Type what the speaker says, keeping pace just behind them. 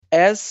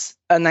as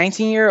a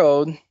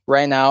 19-year-old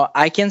right now,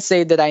 I can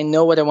say that I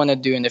know what I want to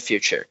do in the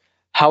future.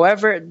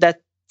 However,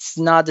 that's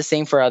not the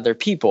same for other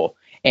people.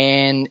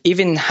 And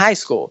even in high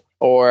school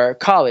or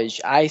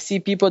college, I see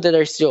people that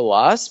are still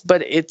lost,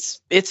 but it's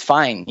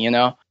fine, you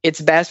know. It's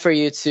best for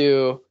you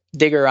to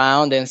dig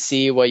around and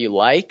see what you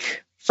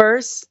like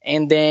first,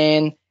 and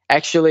then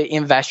actually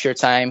invest your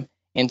time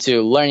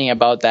into learning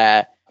about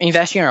that,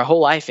 investing your whole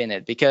life in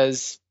it,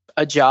 because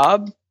a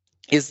job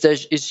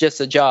it's just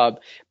a job.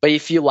 But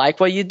if you like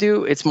what you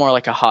do, it's more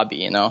like a hobby,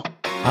 you know?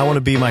 I want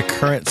to be my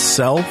current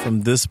self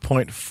from this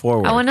point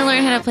forward. I want to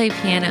learn how to play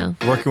piano.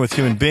 Working with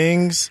human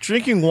beings,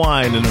 drinking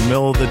wine in the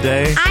middle of the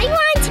day. I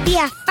want to be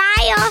a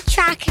fire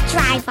truck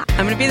driver.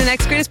 I'm going to be the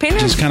next greatest painter.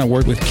 Just kind of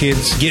work with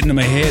kids, getting them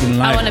ahead in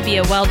life. I want to be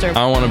a welder.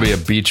 I want to be a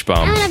beach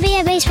bum. I want to be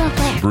a baseball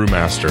player.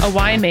 Brewmaster. A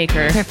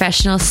winemaker.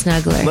 Professional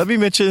snuggler. Let me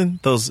mention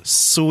those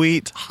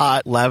sweet,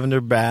 hot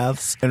lavender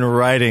baths and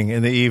writing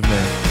in the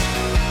evening.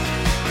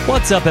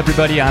 What's up,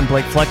 everybody? I'm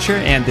Blake Fletcher,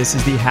 and this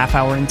is the Half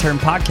Hour Intern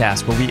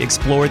Podcast, where we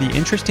explore the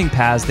interesting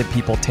paths that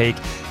people take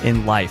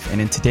in life.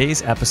 And in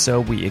today's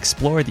episode, we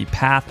explore the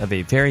path of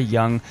a very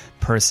young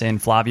person,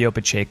 Flavio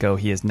Pacheco.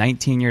 He is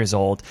 19 years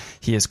old.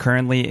 He is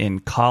currently in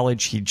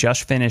college. He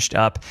just finished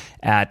up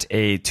at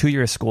a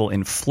 2-year school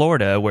in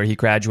Florida where he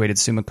graduated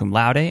summa cum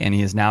laude, and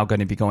he is now going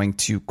to be going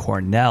to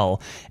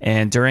Cornell.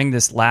 And during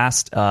this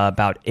last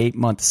about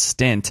 8-month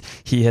stint,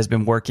 he has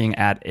been working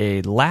at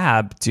a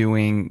lab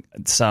doing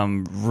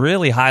some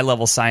really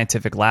high-level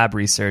scientific lab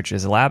research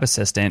as a lab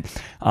assistant.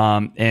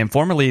 And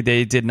formerly,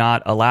 they did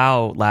not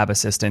allow lab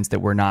assistants that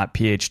were not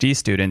PhD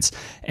students.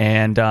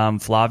 And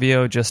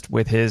Flavio, just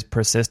with his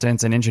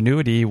persistence and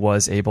ingenuity,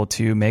 was able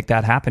to make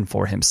that happen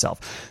for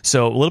himself.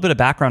 So a little bit of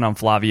background on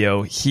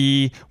Flavio.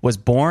 He was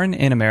born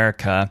in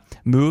America,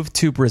 moved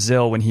to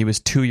Brazil when he was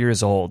 2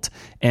 years old,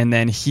 and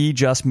then he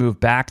just moved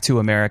back to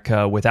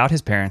America without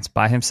his parents,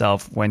 by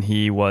himself, when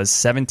he was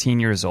 17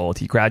 years old.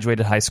 He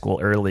graduated high school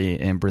early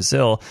in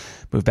Brazil,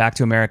 moved back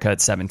to America at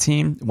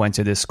 17, went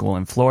to this school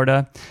in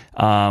Florida,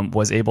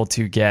 was able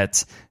to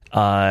get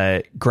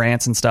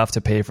grants and stuff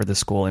to pay for the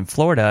school in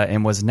Florida,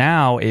 and was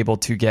now able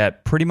to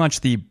get pretty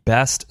much the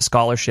best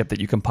scholarship that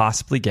you can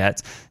possibly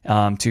get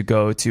to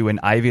go to an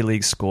Ivy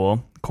League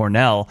school,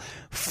 Cornell,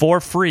 for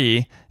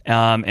free.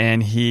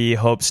 And he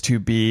hopes to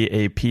be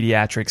a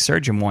pediatric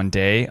surgeon one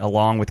day,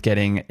 along with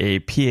getting a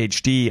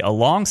PhD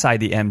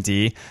alongside the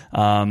MD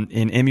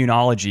in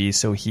immunology,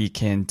 so he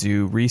can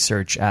do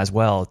research as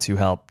well to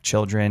help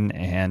children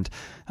and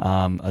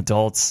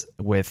adults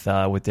with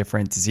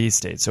different disease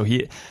states. So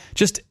he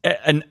just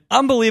an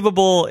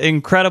unbelievable,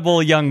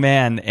 incredible young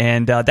man,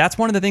 and that's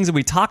one of the things that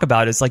we talk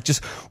about is like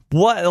just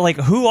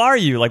who are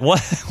you? Like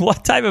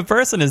what type of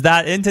person is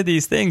that into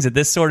these things at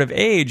this sort of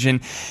age?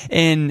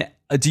 And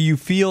do you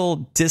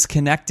feel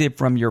disconnected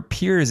from your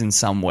peers in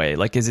some way?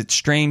 Like, is it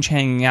strange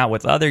hanging out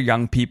with other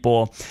young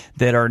people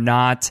that are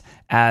not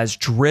as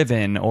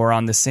driven or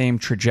on the same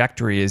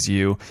trajectory as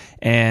you?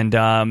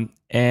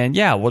 And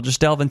yeah, we'll just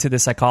delve into the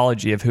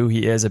psychology of who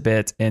he is a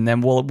bit, and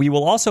then we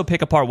will also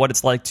pick apart what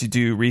it's like to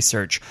do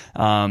research.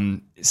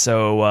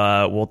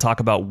 So we'll talk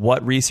about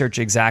what research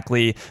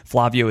exactly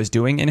Flavio is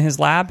doing in his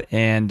lab,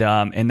 and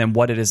then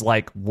what it is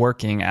like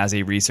working as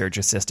a research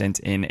assistant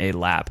in a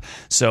lab.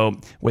 So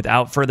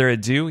without further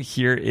ado,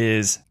 here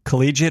is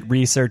Collegiate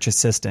Research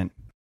Assistant.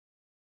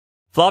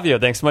 Flavio,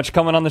 thanks so much for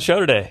coming on the show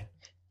today.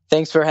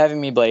 Thanks for having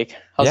me, Blake.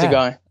 How's it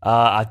going?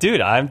 Dude,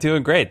 I'm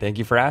doing great. Thank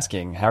you for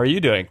asking. How are you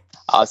doing?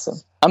 Awesome.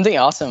 I'm doing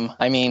awesome.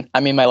 I mean,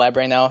 I'm in my lab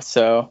right now,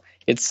 so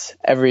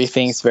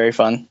everything's very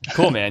fun.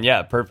 Cool, man.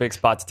 Yeah, perfect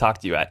spot to talk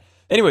to you at.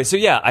 Anyway, so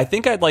yeah, I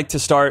think I'd like to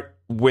start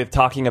with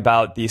talking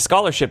about the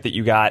scholarship that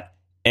you got,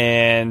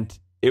 and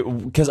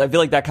because I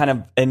feel like that kind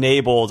of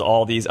enabled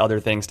all these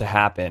other things to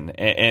happen.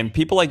 And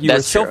people like you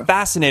are so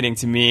fascinating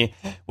to me,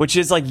 which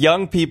is like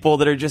young people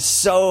that are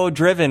just so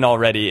driven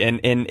already and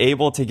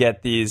able to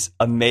get these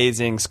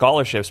amazing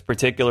scholarships,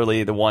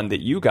 particularly the one that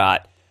you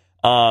got.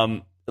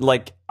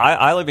 Like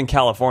I live in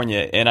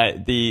California,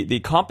 and the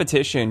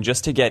competition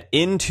just to get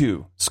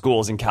into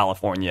schools in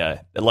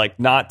California, like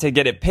not to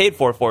get it paid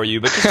for you,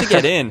 but just to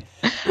get in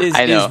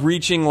is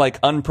reaching like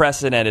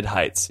unprecedented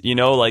heights. You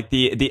know, like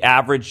the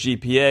average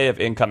GPA of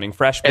incoming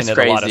freshmen at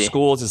a lot of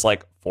schools is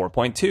like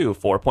 4.2,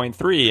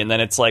 4.3. And then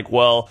it's like,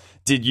 well,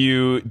 did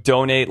you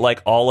donate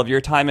like all of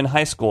your time in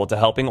high school to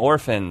helping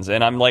orphans?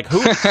 And I'm like,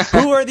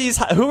 who are these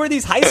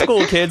high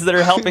school kids that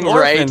are helping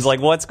orphans?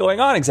 Like, what's going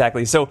on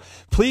exactly? So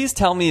please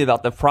tell me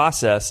about the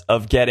process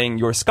of getting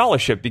your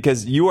scholarship,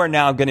 because you are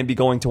now going to be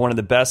going to one of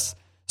the best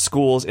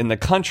schools in the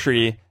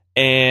country,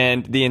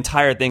 and the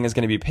entire thing is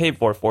going to be paid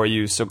for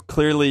you. So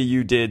clearly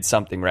you did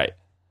something right.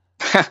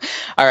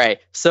 All right.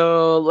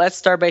 So let's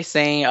start by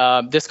saying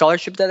the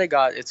scholarship that I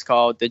got, it's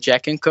called the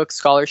Jack and Cook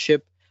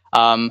Scholarship.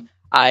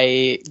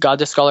 I got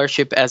the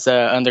scholarship as an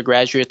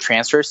undergraduate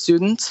transfer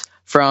student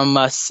from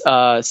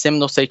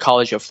Seminole State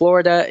College of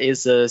Florida.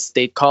 Is a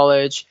state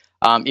college.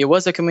 It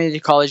was a community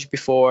college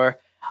before.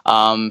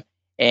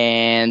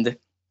 And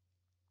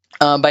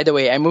by the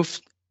way, I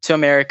moved to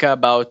America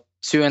about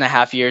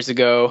 2.5 years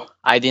ago.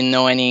 I didn't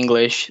know any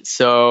English,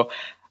 so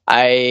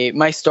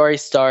my story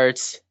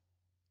starts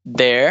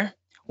there.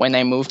 When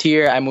I moved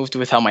here, I moved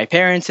without my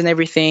parents and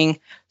everything.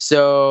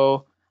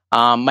 So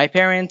my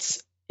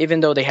parents, even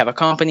though they have a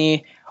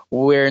company,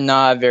 we're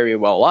not very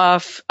well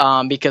off,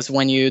 because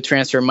when you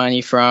transfer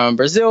money from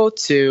Brazil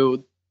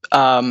to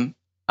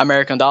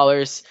American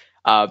dollars,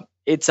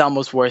 it's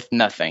almost worth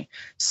nothing.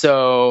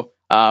 So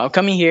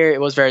coming here,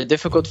 it was very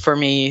difficult for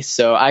me.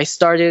 So I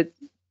started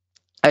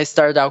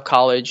out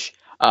college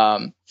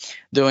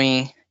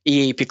doing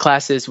EAP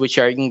classes, which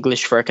are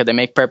English for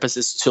academic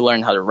purposes, to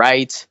learn how to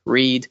write,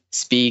 read,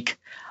 speak.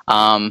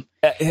 So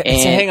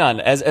hang on,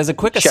 as a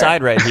quick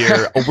aside right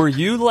here, were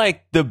you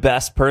like the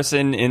best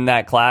person in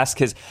that class?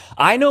 Because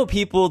I know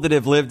people that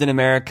have lived in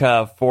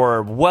America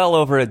for well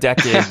over a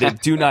decade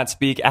that do not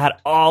speak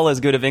at all as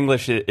good of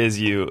English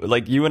as you.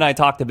 Like you and I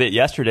talked a bit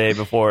yesterday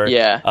before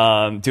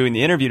doing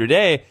the interview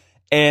today,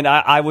 and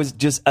I was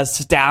just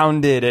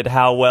astounded at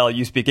how well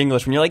you speak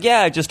English when you're like,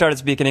 yeah, I just started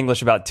speaking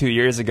English about 2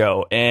 years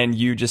ago, and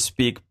you just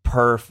speak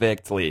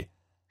perfectly.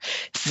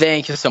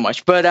 Thank you so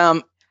much.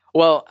 But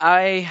well,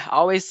 I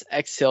always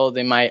excelled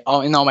in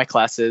all my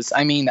classes.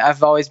 I mean,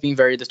 I've always been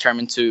very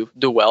determined to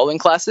do well in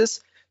classes.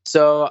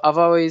 So I've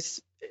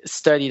always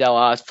studied a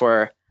lot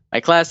for my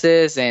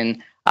classes,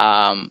 and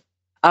I've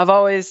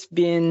always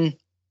been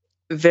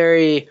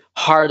very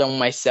hard on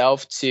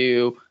myself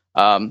to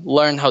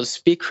learn how to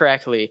speak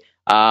correctly,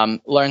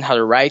 learn how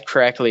to write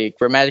correctly,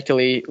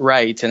 grammatically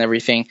right, and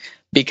everything,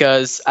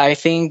 because I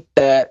think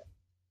that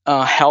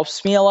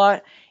helps me a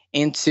lot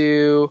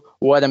into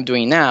what I'm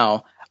doing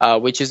now.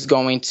 Which is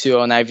going to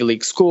an Ivy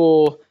League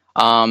school,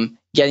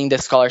 getting the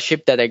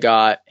scholarship that I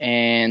got,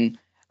 and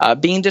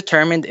being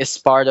determined is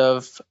part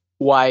of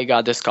why I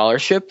got the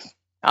scholarship.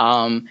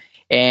 And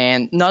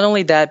not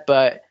only that,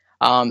 but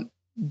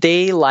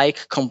they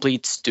like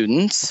complete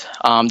students,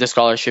 the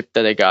scholarship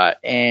that I got.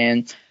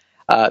 And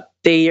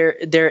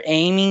they're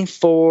aiming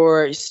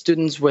for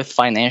students with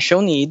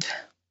financial need,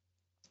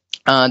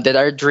 that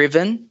are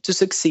driven to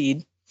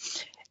succeed,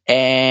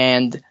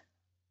 and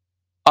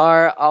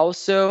are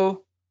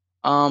also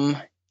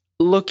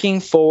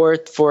looking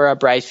forward for a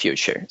bright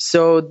future.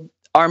 So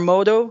our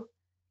motto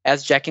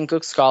as Jack and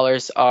Cook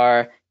scholars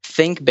are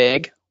think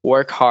big,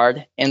 work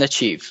hard, and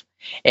achieve.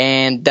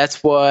 And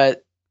that's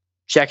what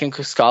Jack and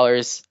Cook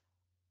scholars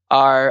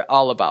are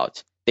all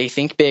about. They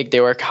think big,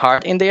 they work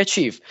hard, and they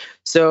achieve.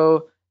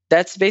 So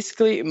that's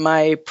basically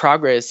my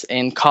progress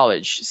in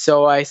college.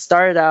 So I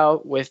started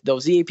out with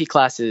those EAP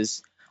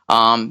classes,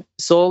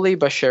 slowly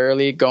but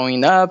surely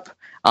going up,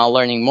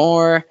 learning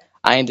more.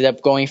 I ended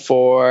up going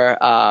for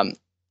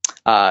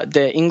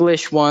the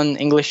English 1,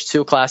 English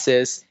 2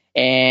 classes,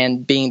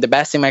 and being the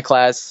best in my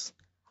class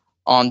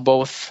on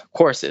both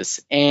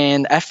courses.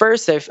 And at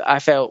first, I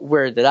felt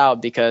weirded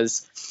out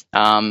because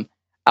I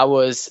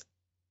was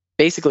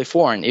basically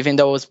foreign, even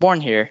though I was born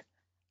here.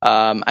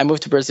 I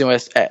moved to Brazil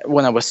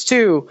when I was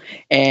 2,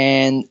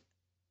 and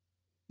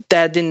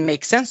that didn't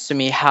make sense to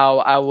me, how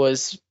I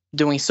was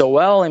doing so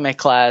well in my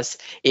class,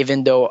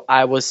 even though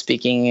I was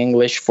speaking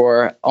English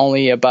for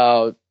only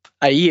about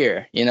a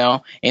year,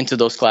 into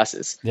those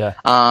classes. Yeah.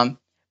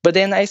 But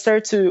then I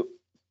started to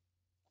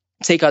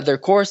take other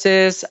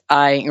courses.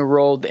 I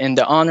enrolled in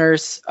the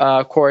honors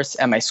course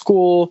at my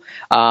school.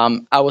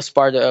 I was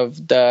part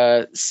of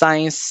the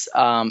science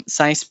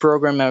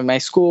program at my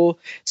school.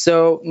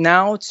 So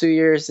now, 2.5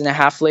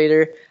 years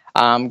later,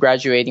 I'm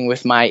graduating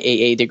with my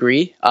AA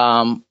degree,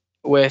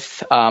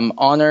 with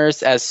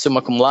honors as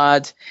summa cum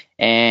laude,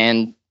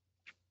 and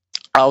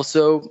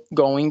also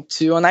going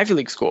to an Ivy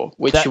League school,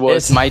 which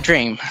was my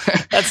dream.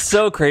 That's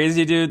so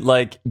crazy, dude.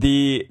 Like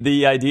the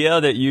idea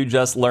that you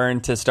just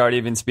learned to start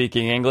even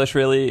speaking English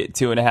really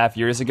 2.5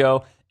 years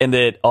ago, and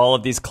that all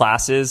of these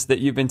classes that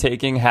you've been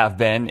taking have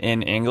been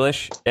in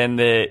English, and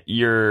that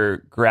you're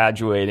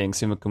graduating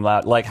summa cum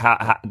laude. Like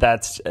how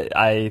that's,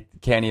 I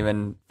can't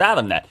even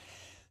fathom that.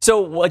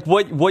 So like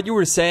what you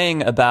were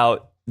saying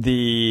about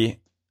the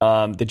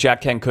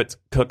Jack Ken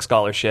Cook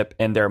scholarship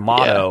and their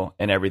motto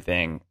and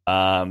everything.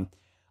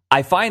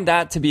 I find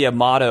that to be a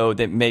motto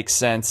that makes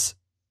sense,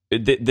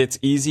 that's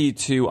easy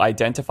to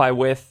identify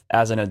with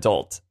as an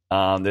adult.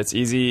 That's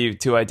easy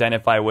to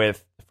identify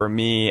with for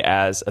me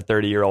as a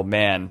 30-year-old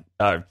man.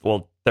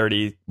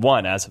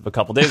 31 as of a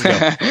couple days ago.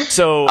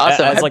 So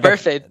awesome. As like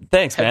birthday.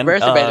 Thanks, man. Happy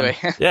birthday, by the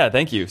way. Yeah,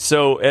 thank you.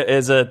 So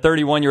as a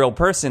 31-year-old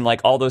person,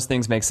 like all those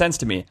things make sense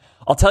to me.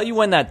 I'll tell you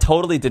when that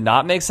totally did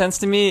not make sense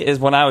to me is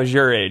when I was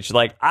your age.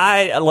 Like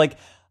I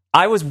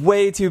was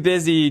way too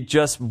busy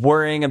just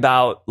worrying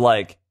about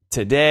like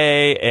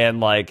today and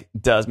like,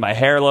 does my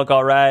hair look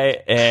all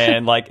right?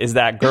 And like, is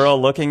that girl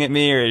looking at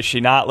me or is she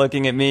not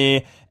looking at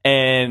me?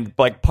 And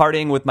like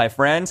partying with my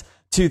friends,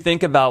 to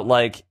think about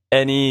like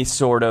any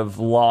sort of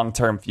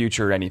long-term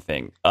future or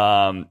anything.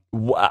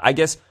 I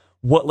guess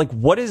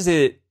what is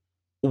it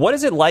what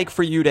is it like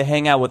for you to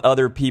hang out with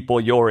other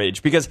people your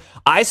age? Because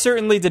I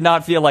certainly did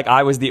not feel like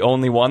I was the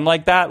only one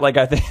like that. Like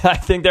I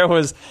think that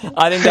was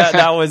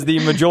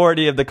the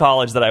majority of the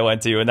college that I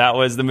went to, and that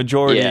was the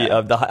majority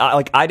of the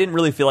like. I didn't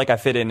really feel like I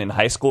fit in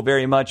high school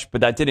very much,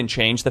 but that didn't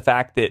change the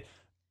fact that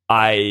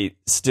I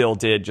still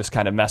did just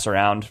kind of mess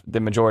around the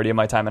majority of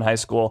my time in high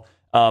school.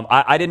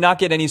 I did not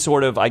get any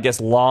sort of, I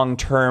guess,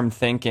 long-term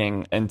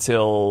thinking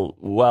until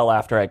well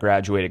after I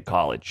graduated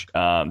college.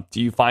 Do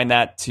you find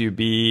that to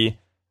be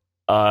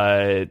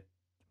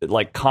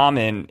like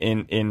common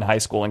in high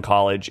school and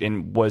college,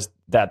 and was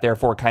that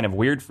therefore kind of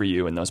weird for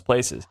you in those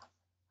places?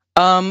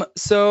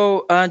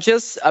 So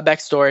just a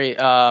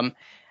backstory.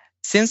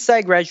 Since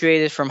I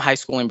graduated from high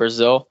school in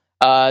Brazil,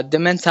 the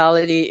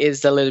mentality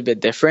is a little bit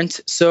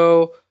different.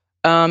 So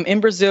in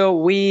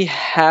Brazil, we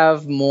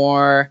have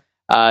more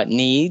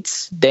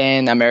needs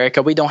than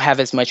America. We don't have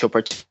as much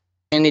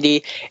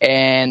opportunity,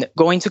 and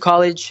going to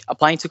college,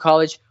 applying to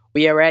college,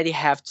 we already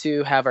have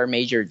to have our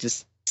major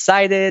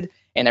decided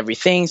and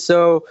everything.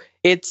 So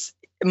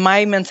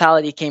my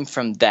mentality came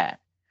from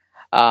that.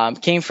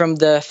 Came from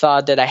the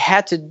thought that I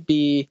had to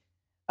be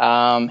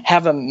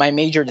have my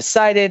major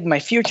decided,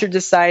 my future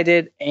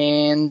decided,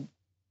 and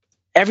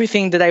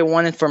everything that I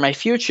wanted for my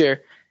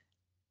future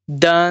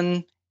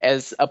done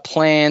as a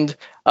planned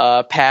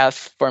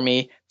path for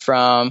me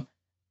from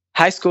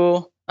high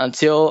school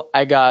until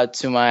I got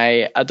to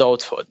my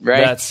adulthood,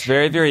 right? That's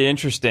very, very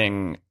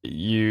interesting,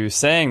 you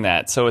saying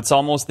that. So it's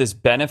almost this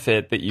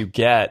benefit that you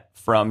get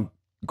from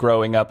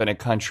growing up in a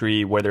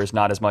country where there's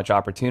not as much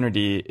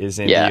opportunity is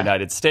in the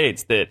United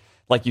States, that,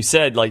 like you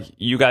said, like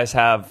you guys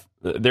have,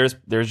 there's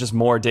just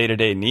more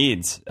day-to-day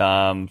needs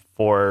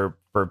for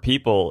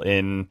people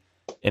in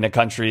a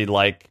country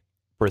like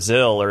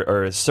Brazil,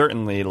 or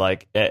certainly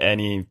like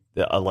any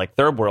like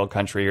third world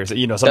country, or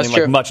something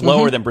like much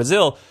lower than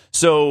Brazil.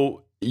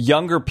 So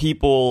younger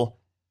people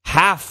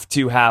have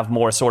to have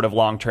more sort of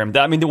long-term.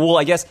 I mean, well,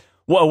 I guess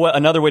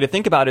another way to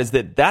think about it is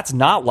that that's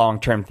not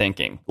long-term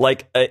thinking.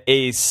 Like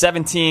a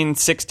 17,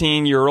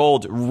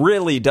 16-year-old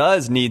really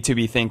does need to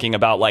be thinking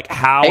about, like,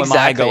 how am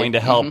I going to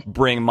help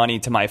bring money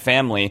to my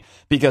family?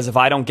 Because if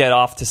I don't get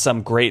off to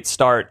some great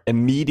start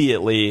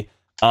immediately,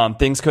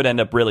 things could end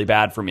up really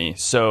bad for me.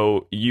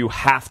 So you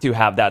have to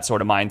have that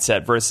sort of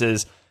mindset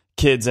versus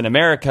kids in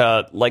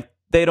America, like,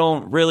 they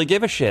don't really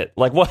give a shit.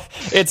 Like, what?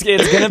 It's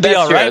going to be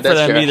all right for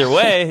them either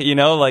way,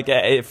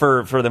 like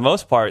for the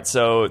most part.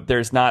 So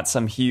there's not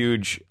some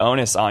huge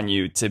onus on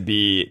you to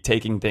be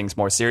taking things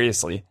more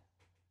seriously.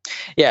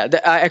 Yeah,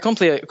 I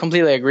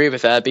completely agree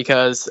with that,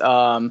 because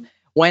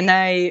when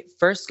I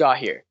first got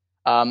here,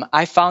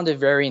 I found it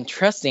very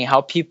interesting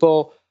how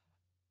people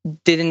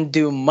didn't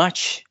do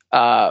much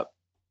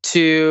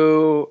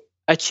to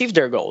achieve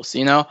their goals,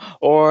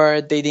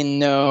 or they didn't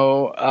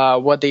know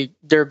what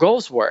their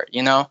goals were,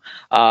 and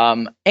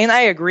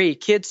I agree,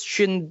 kids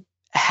shouldn't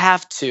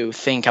have to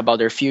think about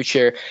their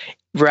future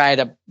right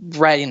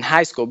in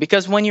high school,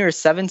 because when you're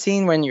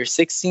 17, when you're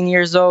 16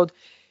 years old,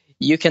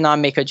 you cannot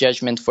make a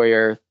judgment for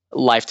your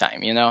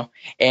lifetime,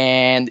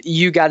 and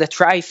you got to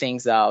try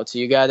things out.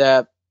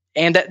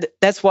 And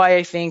that's why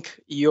I think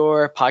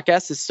your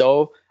podcast is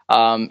so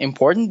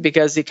important,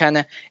 because it kind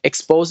of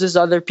exposes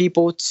other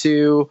people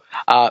to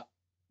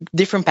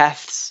different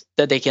paths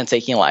that they can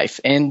take in life.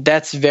 And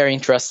that's very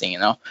interesting,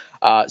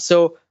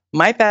 So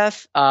my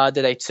path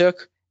that I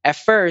took, at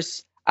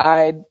first,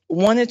 I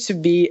wanted to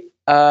be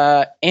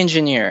an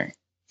engineer.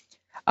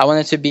 I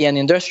wanted to be an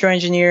industrial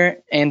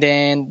engineer. And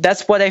then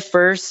that's what I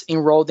first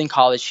enrolled in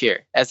college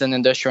here, as an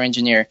industrial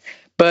engineer.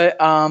 But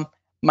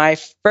my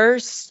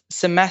first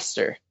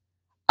semester,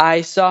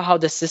 I saw how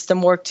the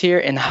system worked here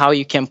and how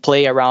you can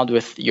play around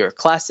with your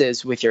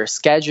classes, with your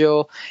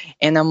schedule.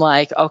 And I'm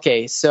like,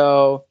 okay,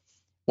 so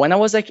when I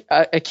was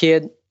a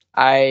kid,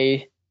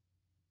 I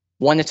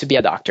wanted to be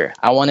a doctor.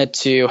 I wanted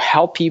to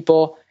help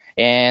people,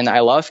 and I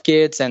love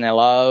kids, and I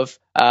love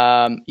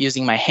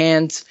using my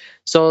hands.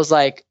 So I was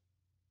like,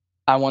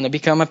 I want to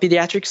become a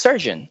pediatric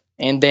surgeon.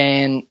 And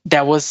then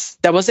that was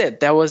it.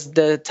 That was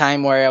the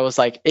time where I was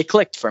like, it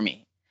clicked for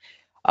me.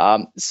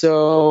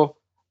 So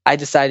I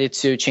decided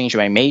to change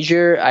my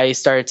major. I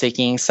started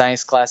taking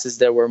science classes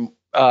that were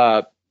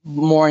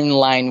more in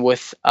line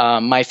with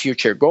my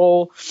future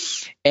goal,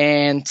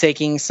 and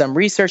taking some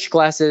research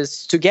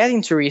classes to get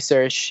into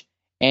research.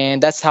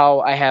 And that's how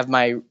I have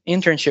my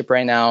internship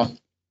right now.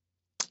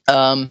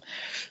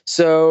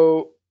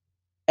 So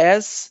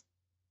as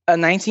a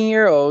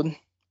 19-year-old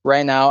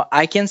right now,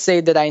 I can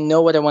say that I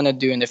know what I want to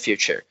do in the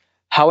future.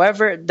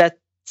 However, that's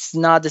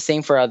not the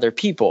same for other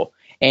people.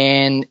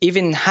 And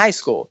even in high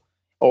school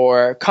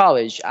or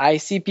college, I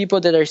see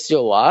people that are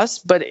still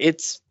lost, but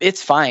it's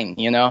fine,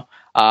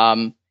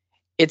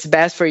 It's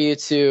best for you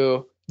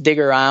to dig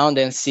around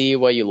and see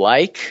what you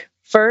like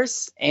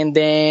first, and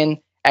then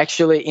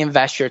actually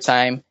invest your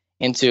time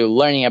into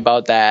learning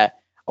about that,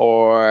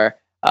 or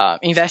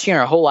investing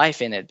your whole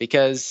life in it,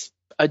 because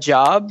a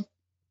job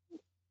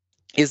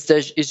is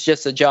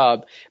just a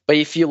job. But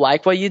if you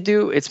like what you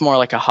do, it's more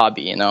like a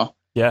hobby,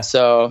 Yeah.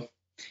 So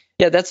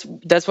yeah, that's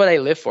what I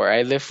live for.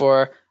 I live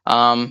for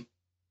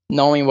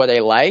knowing what I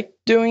like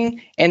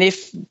doing, and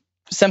if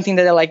something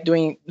that I like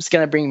doing is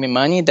gonna bring me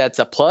money, that's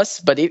a plus.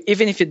 But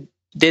even if it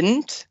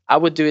didn't, I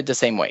would do it the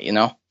same way, you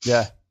know?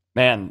 Yeah.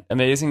 Man,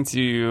 amazing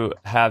to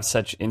have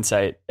such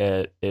insight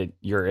at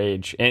your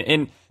age,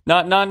 and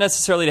not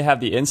necessarily to have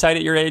the insight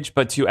at your age,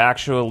 but to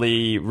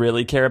actually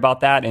really care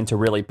about that and to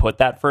really put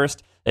that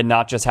first, and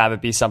not just have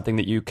it be something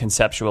that you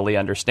conceptually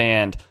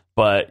understand,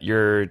 but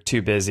you're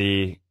too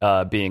busy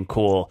being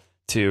cool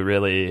to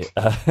really,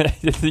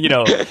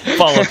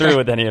 follow through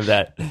with any of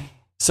that.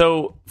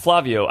 So,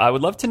 Flavio, I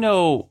would love to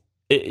know.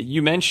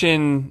 You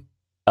mentioned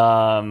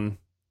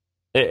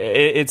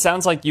it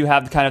sounds like you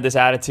have kind of this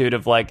attitude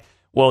of like,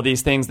 well,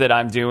 these things that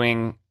I'm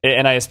doing,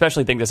 and I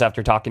especially think this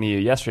after talking to you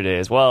yesterday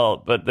as well,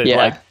 but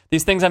like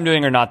these things I'm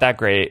doing are not that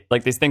great.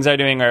 Like these things I'm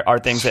doing are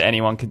things that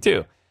anyone could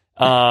do,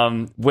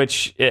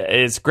 which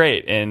is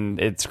great.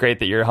 And it's great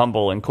that you're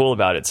humble and cool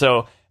about it.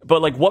 So,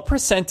 but like what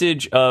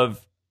percentage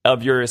of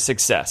your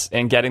success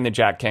in getting the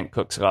Jack Kent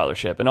Cooke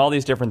Scholarship and all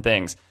these different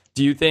things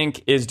do you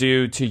think is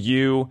due to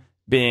you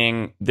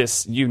being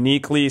this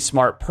uniquely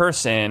smart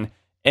person?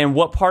 And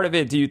what part of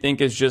it do you think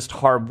is just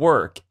hard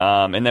work?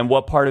 And then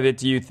what part of it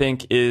do you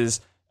think is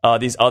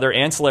these other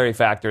ancillary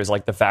factors,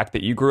 like the fact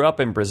that you grew up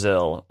in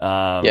Brazil,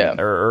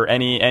 or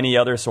any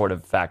other sort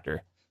of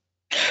factor?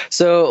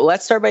 So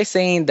let's start by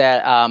saying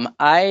that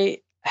I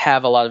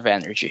have a lot of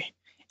energy.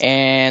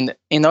 And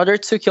in order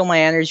to kill my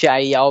energy,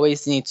 I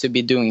always need to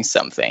be doing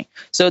something.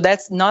 So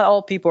that's not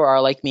all people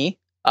are like me,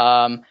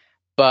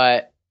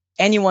 but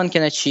anyone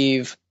can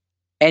achieve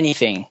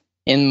anything.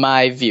 In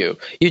my view,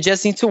 you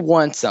just need to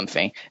want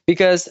something,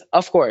 because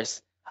of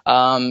course,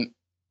 my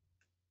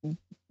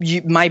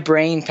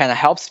brain kind of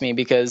helps me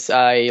because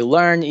I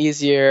learn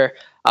easier.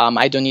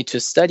 I don't need to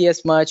study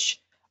as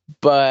much,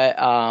 but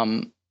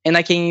and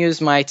I can use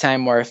my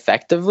time more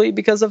effectively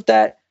because of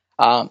that.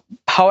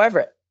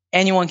 However,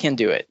 anyone can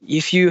do it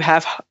if you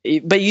have,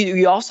 but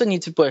you also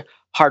need to put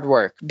hard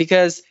work,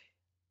 because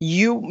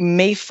you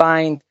may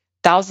find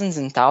thousands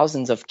and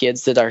thousands of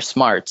kids that are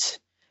smart.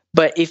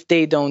 But if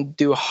they don't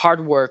do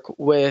hard work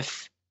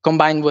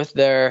combined with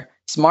their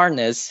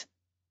smartness,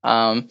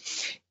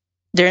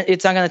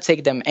 it's not going to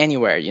take them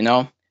anywhere, you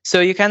know?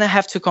 So you kind of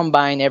have to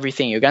combine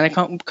everything. You're going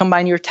to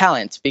combine your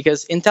talent,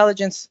 because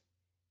intelligence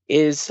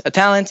is a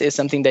talent, is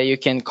something that you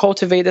can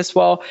cultivate as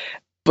well,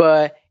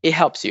 but it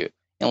helps you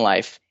in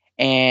life.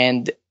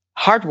 And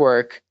hard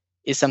work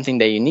is something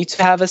that you need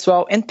to have as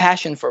well, and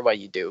passion for what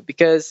you do.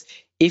 Because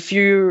if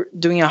you're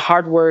doing a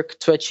hard work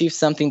to achieve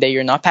something that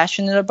you're not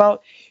passionate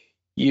about,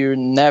 you're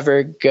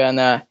never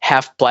gonna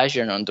have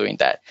pleasure on doing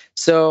that.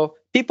 So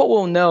people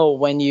will know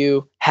when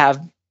you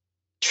have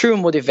true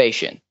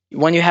motivation,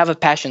 when you have a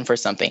passion for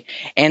something.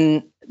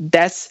 And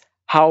that's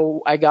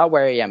how I got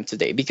where I am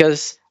today,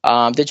 because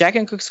the Jack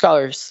Kent Cooke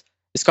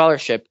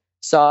Scholarship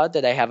saw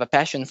that I have a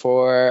passion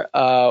for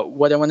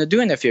what I want to do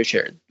in the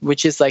future,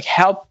 which is like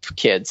help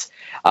kids,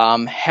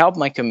 help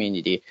my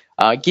community,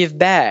 give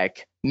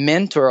back,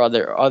 mentor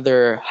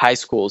other high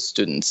school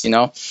students, you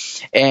know,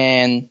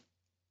 and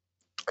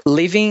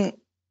living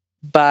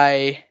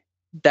by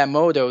that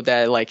motto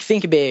that like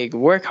think big,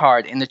 work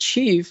hard, and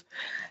achieve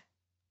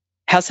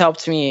has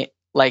helped me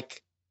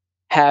like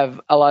have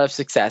a lot of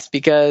success,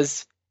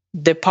 because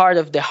the part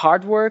of the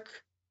hard work,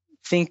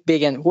 think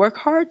big and work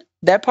hard,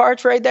 that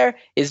part right there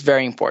is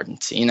very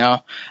important. You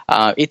know,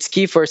 it's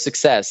key for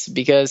success,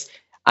 because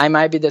I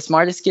might be the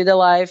smartest kid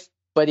alive,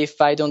 but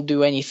if I don't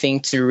do anything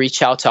to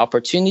reach out to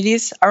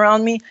opportunities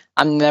around me,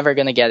 I'm never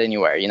going to get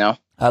anywhere, you know?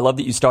 I love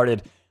that you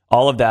started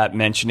all of that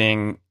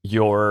mentioning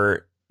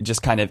your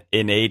just kind of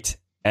innate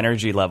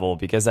energy level,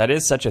 because that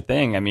is such a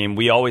thing. I mean,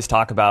 we always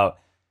talk about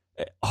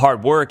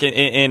hard work,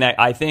 and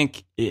I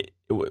think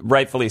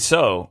rightfully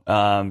so,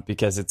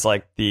 because it's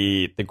like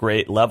the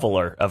great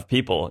leveler of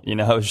people, you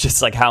know, it's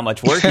just like how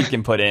much work you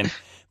can put in.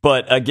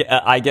 But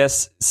I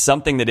guess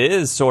something that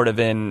is sort of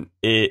in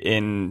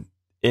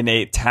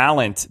innate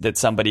talent that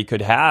somebody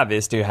could have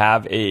is to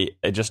have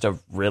just a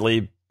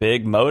really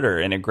big motor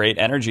and a great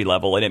energy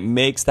level, and it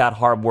makes that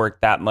hard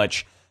work that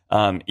much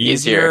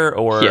easier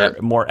or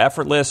more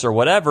effortless or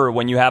whatever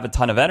when you have a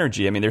ton of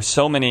energy. I mean, there's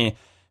so many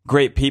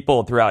great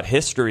people throughout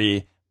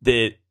history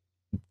that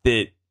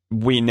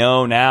we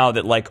know now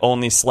that like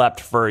only slept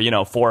for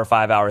 4 or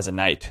 5 hours a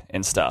night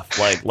and stuff.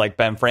 Like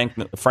Ben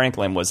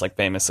Franklin was like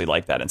famously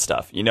like that and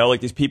stuff. You know,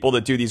 like these people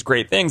that do these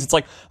great things. It's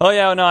like, oh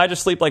yeah, no, I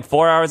just sleep like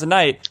 4 hours a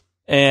night.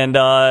 And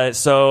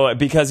so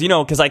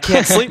because I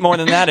can't sleep more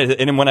than that,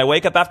 and when I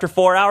wake up after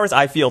 4 hours,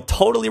 I feel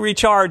totally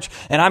recharged,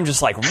 and I'm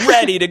just like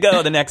ready to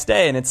go the next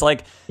day. And it's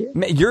like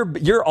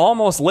you're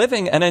almost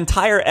living an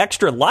entire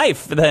extra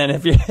life then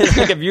if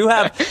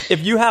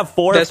you have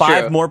 4 or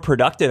 5 more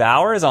productive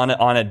hours on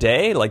a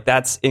day, like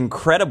that's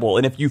incredible.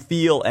 And if you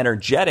feel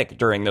energetic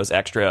during those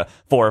extra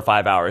 4 or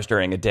 5 hours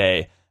during a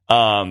day,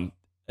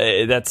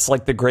 that's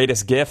like the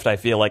greatest gift I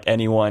feel like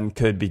anyone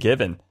could be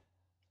given.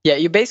 Yeah,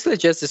 you basically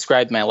just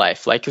described my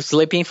life. Like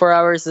sleeping 4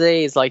 hours a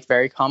day is like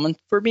very common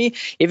for me,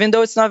 even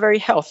though it's not very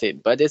healthy,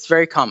 but it's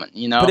very common,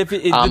 you know? But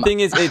the thing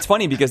is, it's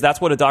funny because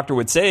that's what a doctor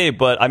would say.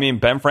 But I mean,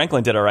 Ben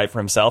Franklin did all right for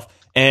himself,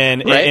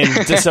 and Right?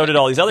 and so did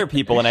all these other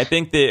people. And I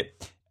think that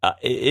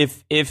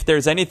if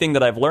there's anything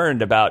that I've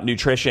learned about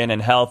nutrition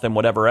and health and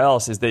whatever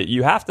else, is that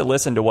you have to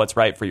listen to what's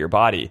right for your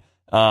body.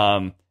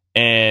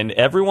 And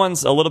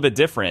everyone's a little bit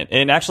different.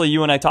 And actually,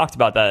 you and I talked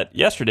about that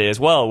yesterday as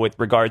well, with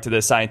regard to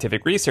the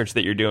scientific research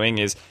that you're doing.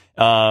 Is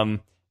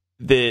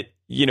that,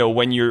 you know,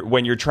 when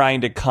you're trying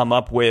to come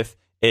up with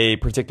a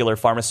particular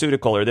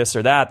pharmaceutical or this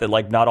or that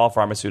like not all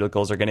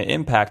pharmaceuticals are going to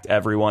impact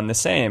everyone the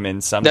same,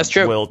 and some That's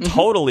true. will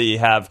totally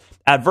have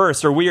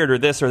adverse or weird or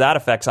this or that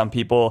effects on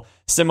people.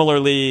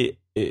 Similarly,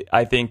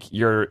 I think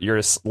your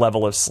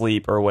level of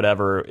sleep or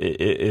whatever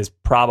is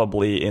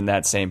probably in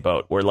that same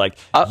boat, where like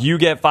you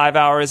get 5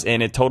 hours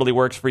and it totally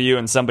works for you,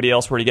 and somebody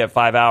else were to get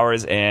 5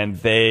 hours and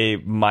they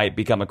might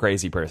become a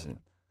crazy person.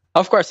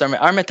 Of course,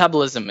 our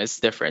metabolism is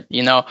different.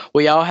 You know,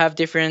 we all have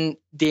different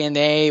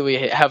DNA. We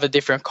have a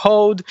different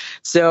code.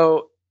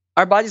 So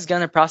our body's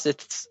going to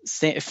process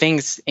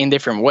things in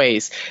different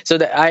ways. So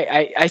that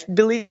I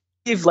believe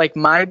like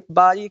my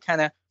body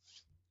kind of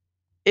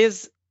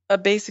is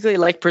basically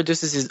like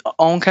produces its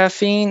own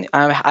caffeine.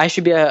 I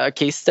should be a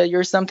case study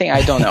or something.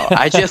 I don't know.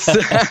 I just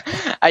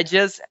I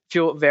just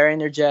feel very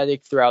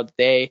energetic throughout the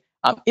day.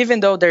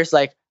 Even though there's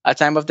like a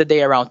time of the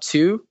day around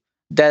 2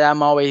 that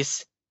I'm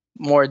always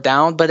more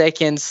down, but I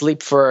can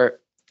sleep for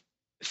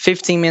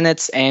 15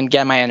 minutes and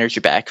get my energy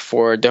back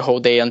for the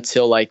whole day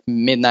until like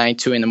midnight,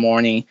 2 in the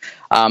morning,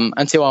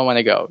 until I want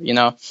to go, you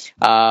know?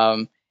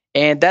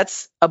 And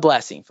that's a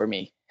blessing for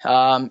me.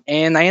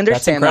 And I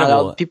understand not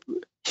all people.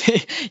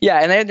 Yeah,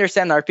 and I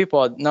understand not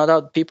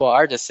all people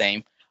are the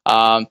same.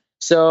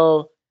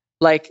 So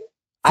like,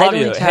 Flavio, I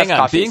don't need to hang have on.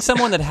 coffees. Being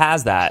someone that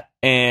has that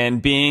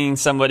and being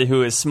somebody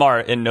who is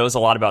smart and knows a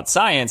lot about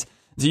science,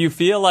 do you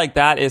feel like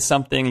that is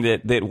something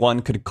that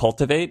one could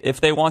cultivate if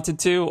they wanted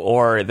to,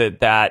 or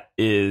that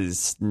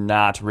is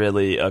not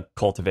really a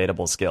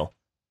cultivatable skill?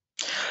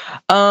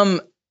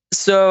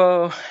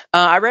 So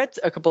I read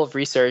a couple of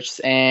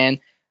research, and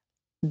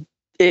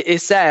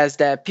it says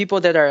that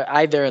people that are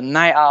either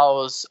night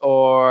owls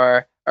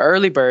or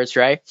early birds,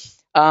 right?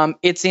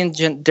 It's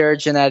in their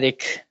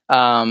genetic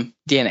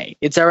DNA.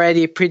 It's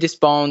already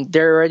predisposed.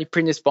 They're already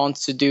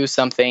predisposed to do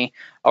something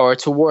or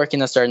to work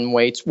in a certain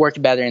way. To work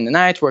better in the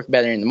night, work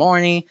better in the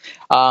morning.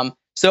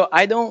 So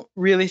I don't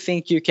really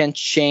think you can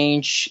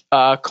change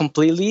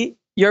completely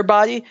your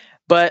body,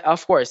 but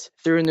of course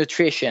through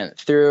nutrition,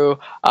 through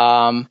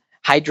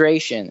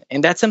hydration.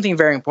 And that's something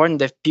very important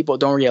that people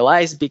don't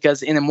realize,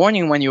 because in the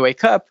morning when you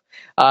wake up,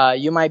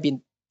 you might be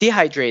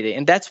dehydrated.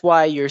 And that's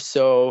why you're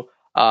so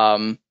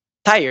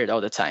tired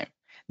all the time.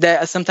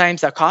 That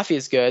sometimes a coffee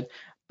is good,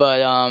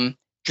 but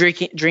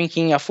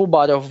drinking a full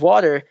bottle of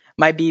water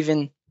might be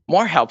even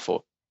more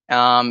helpful.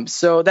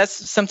 So that's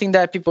something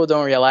that people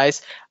don't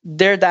realize.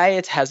 Their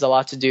diet has a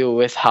lot to do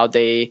with how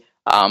they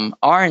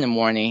are in the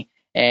morning,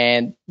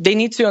 and they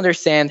need to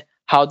understand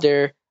how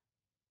their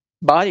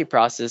body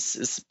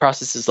processes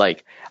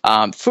like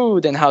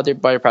food, and how their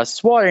body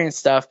processes water and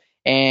stuff,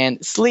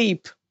 and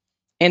sleep.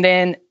 And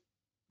then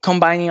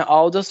combining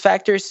all those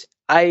factors,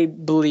 I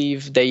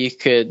believe that you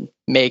could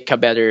make a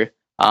better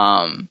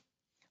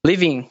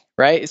living,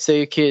 right? So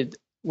you could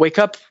wake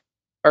up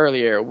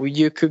earlier,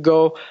 you could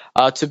go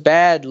to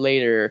bed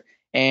later,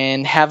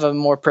 and have a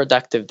more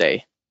productive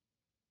day.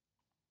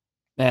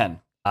 Man,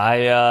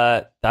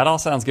 that all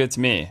sounds good to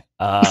me.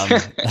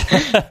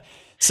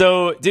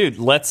 So, dude,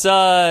 let's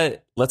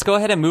go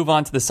ahead and move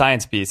on to the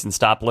science piece and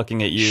stop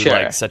looking at you Sure.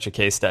 like such a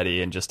case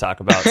study and just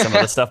talk about some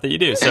of the stuff that you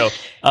do. So,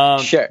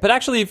 Sure. But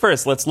actually,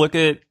 first, let's look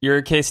at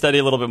your case study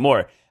a little bit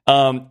more.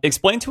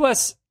 Explain to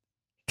us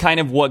kind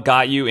of what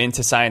got you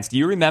into science. Do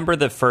you remember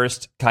the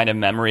first kind of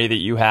memory that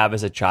you have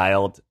as a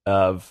child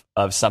of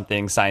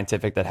something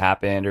scientific that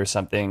happened, or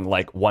something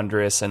like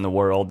wondrous in the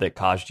world that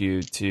caused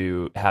you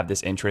to have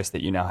this interest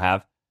that you now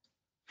have?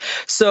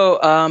 So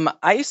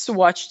I used to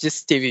watch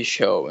this TV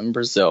show in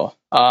Brazil.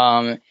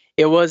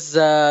 It was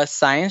a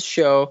science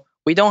show.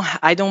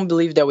 I don't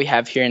believe that we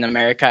have here in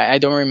America. I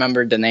don't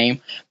remember the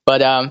name,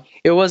 but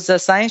it was a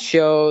science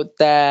show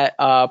that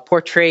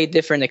portrayed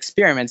different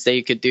experiments that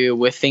you could do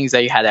with things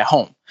that you had at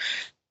home.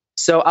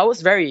 So I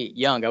was very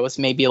young. I was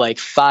maybe like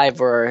 5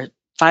 or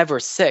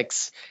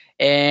 6,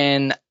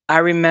 and I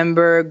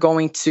remember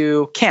going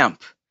to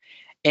camp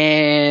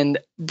and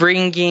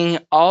bringing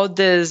all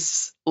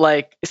these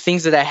like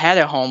things that I had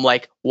at home,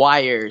 like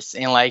wires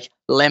and like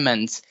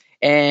lemons,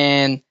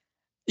 and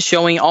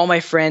showing all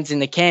my friends in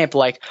the camp,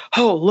 like,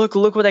 oh, look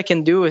what I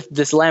can do with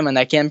this lemon.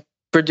 I can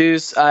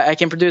produce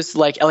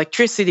like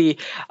electricity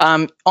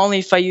only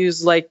if I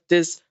use like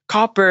this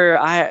copper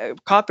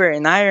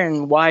and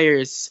iron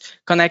wires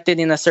connected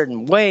in a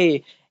certain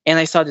way. And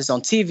I saw this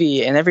on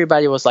TV, and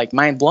everybody was like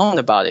mind blown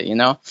about it, you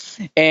know?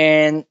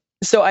 And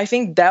so I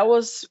think that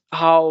was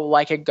how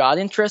like I got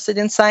interested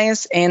in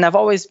science, and I've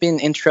always been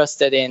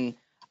interested in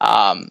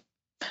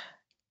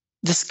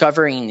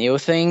discovering new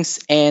things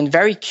and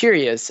very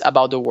curious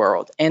about the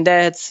world. And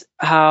that's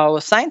how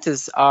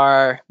scientists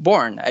are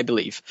born, I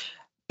believe,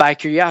 by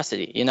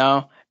curiosity.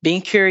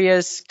 Being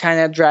curious kind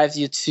of drives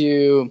you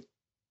to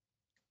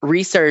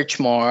research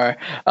more,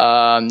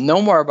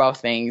 know more about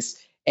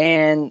things.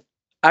 And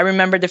I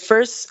remember the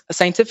first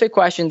scientific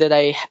question that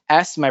I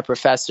asked my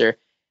professor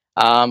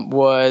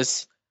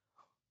was,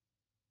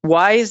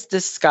 why is the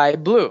sky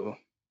blue?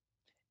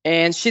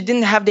 And she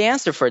didn't have the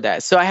answer for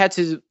that. So I had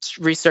to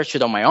research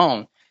it on my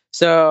own.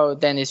 So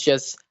then it's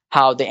just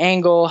how the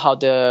angle, how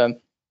the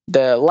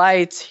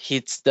light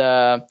hits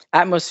the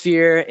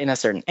atmosphere in a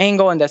certain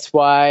angle, and that's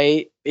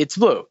why it's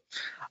blue.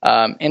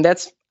 And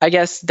I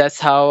guess that's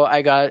how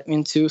I got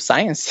into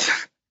science.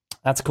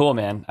 That's cool,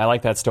 man. I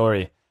like that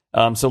story.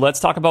 So let's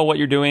talk about what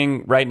you're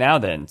doing right now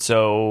then.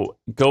 So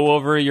go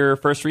over your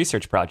first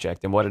research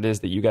project and what it is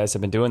that you guys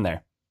have been doing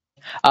there.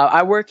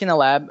 I work in a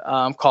lab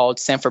called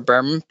Sanford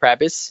Berman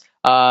Prabis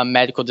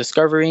Medical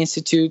Discovery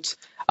Institute.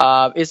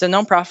 It's a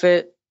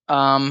nonprofit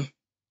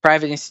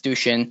private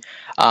institution.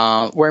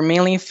 We're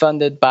mainly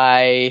funded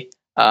by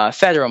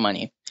federal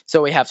money.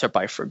 So we have to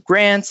apply for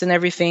grants and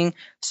everything.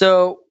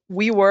 So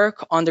we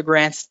work on the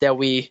grants that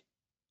we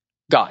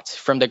got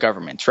from the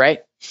government,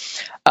 right?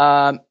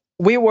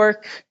 We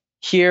work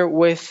here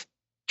with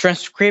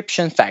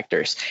transcription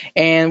factors.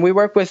 And we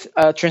work with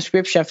a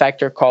transcription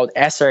factor called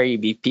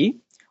SREBP,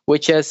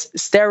 which is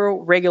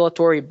sterile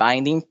regulatory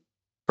binding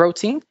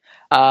protein.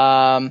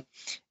 And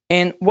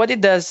what it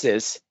does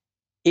is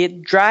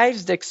it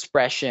drives the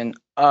expression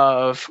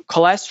of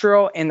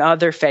cholesterol and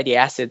other fatty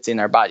acids in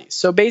our bodies.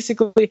 So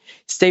basically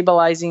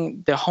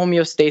stabilizing the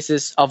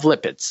homeostasis of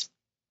lipids.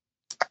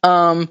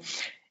 And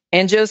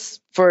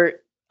just for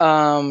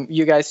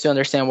you guys to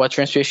understand what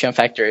transcription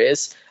factor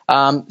is,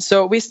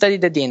 so we study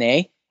the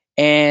DNA,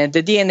 and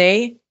the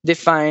DNA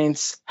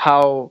defines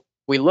how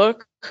we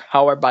look,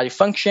 how our body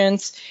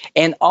functions,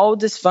 and all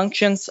these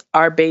functions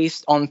are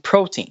based on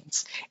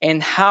proteins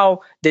and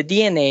how the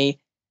DNA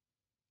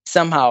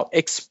somehow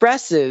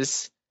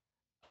expresses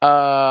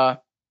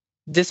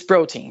these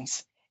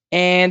proteins.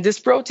 And these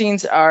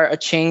proteins are a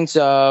chain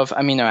of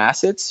amino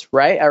acids,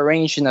 right?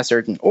 Arranged in a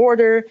certain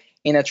order,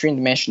 in a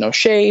three-dimensional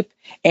shape,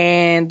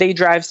 and they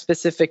drive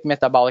specific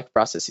metabolic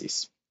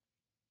processes.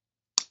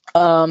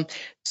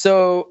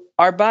 So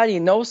our body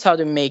knows how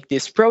to make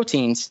these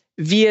proteins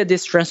via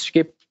these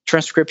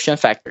transcription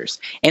factors.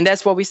 And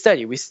that's what we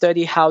study. We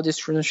study how these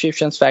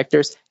transcription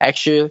factors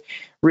actually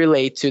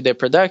relate to the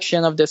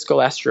production of this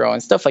cholesterol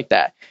and stuff like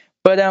that.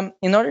 But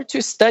in order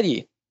to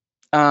study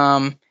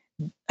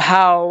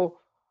how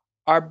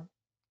our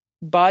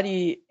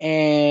body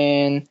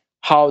and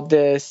how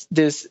this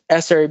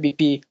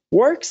SRBP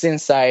works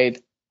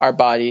inside our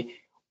body,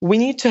 we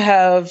need to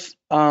have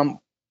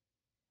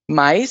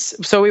mice.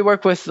 So we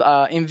work with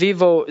in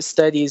vivo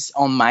studies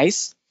on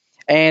mice.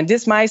 And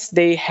these mice,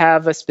 they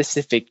have a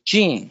specific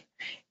gene.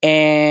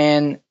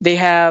 And they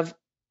have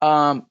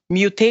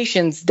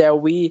mutations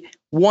that we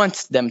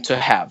want them to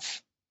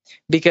have.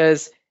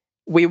 Because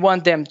we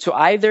want them to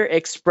either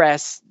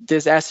express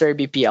this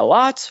SRBP a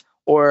lot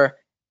or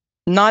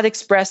not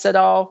express at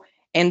all.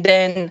 And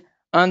then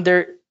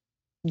under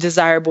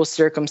desirable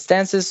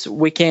circumstances,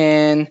 we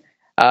can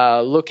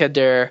look at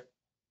their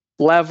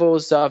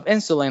levels of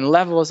insulin,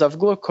 levels of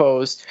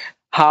glucose,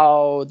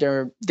 how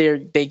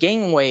they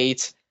gain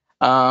weight,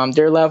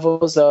 their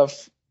levels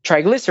of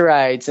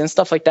triglycerides and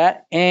stuff like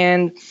that.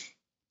 And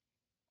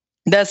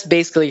that's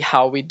basically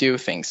how we do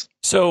things.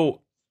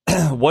 So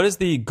what is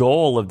the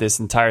goal of this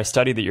entire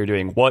study that you're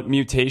doing? What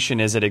mutation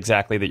is it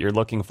exactly that you're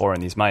looking for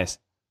in these mice?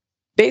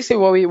 Basically,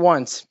 what we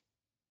want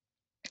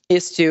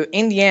is to,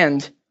 in the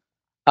end,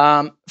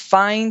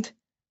 find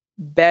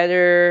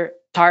better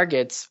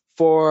targets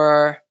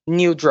for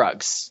new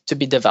drugs to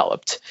be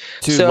developed.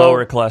 To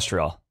lower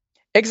cholesterol.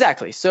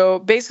 Exactly. So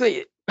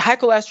basically, high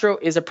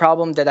cholesterol is a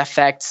problem that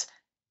affects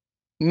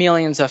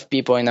millions of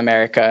people in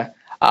America.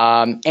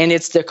 And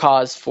it's the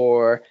cause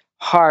for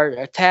heart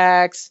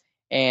attacks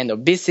and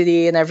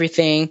obesity and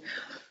everything.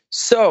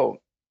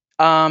 So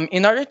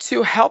in order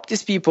to help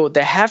these people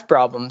that have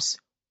problems,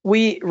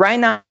 we right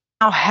now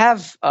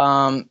have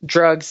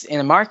drugs in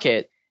the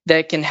market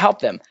that can help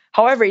them.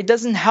 However, it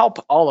doesn't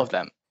help all of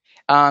them.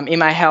 It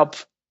might help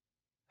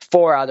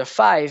 4 out of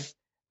 5,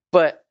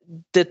 but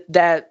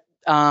that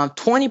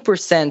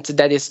 20%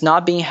 that is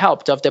not being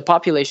helped of the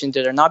population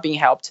that are not being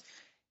helped,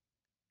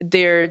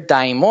 they're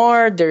dying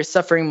more, they're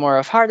suffering more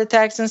of heart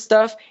attacks and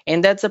stuff.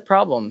 And that's a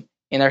problem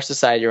in our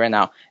society right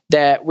now,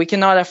 that we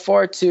cannot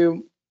afford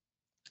to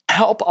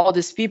help all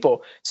these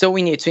people. So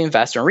we need to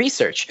invest in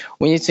research.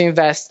 We need to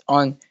invest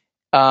on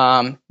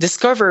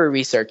discovery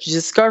research,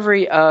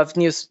 discovery of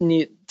these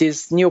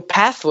new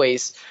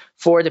pathways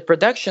for the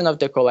production of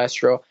the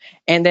cholesterol.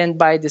 And then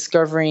by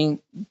discovering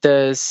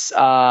this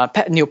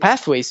new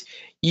pathways,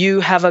 you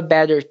have a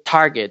better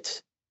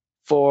target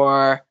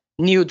for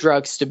new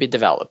drugs to be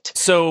developed.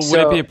 So would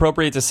it be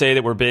appropriate to say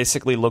that we're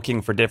basically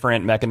looking for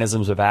different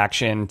mechanisms of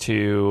action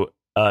to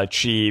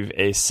achieve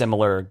a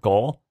similar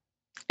goal?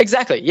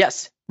 Exactly,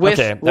 yes.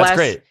 Okay, that's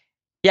great.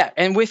 Yeah,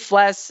 and with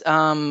less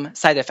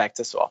side effects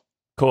as well.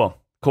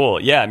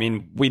 Cool. Yeah, I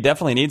mean, we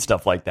definitely need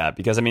stuff like that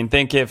because, I mean,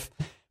 think if,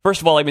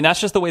 first of all, I mean,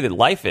 that's just the way that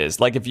life is.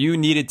 Like, if you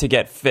needed to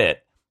get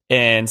fit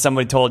and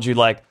somebody told you,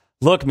 like,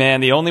 look, man,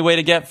 the only way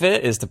to get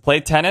fit is to play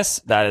tennis.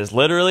 That is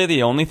literally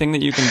the only thing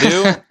that you can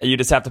do. You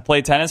just have to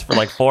play tennis for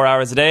like 4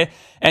 hours a day.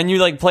 And you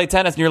like play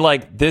tennis and you're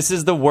like, this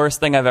is the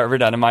worst thing I've ever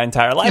done in my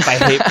entire life. I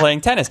hate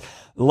playing tennis.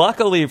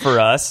 Luckily for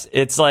us,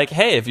 it's like,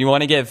 hey, if you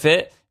want to get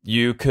fit,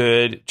 you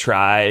could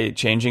try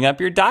changing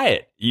up your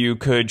diet. You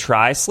could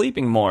try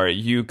sleeping more.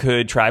 You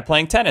could try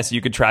playing tennis.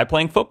 You could try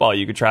playing football.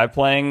 You could try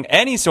playing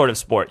any sort of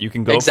sport. You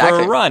can go for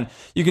a run.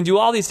 You can do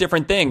all these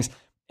different things.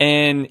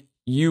 And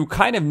you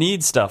kind of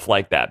need stuff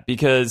like that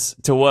because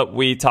to what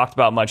we talked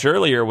about much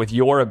earlier with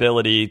your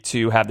ability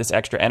to have this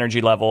extra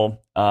energy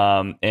level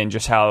and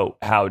just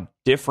how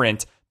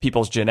different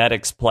people's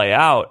genetics play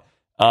out.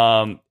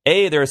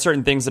 There are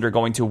certain things that are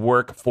going to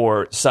work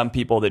for some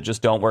people that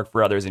just don't work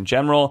for others in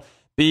general.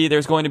 B,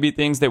 there's going to be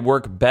things that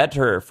work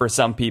better for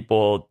some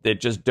people that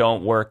just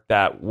don't work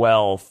that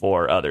well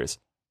for others.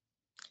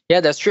 Yeah,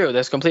 that's true.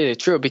 That's completely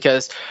true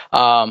because,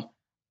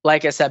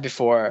 like I said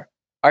before,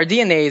 our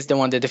DNA is the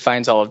one that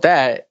defines all of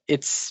that.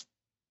 It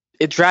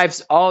drives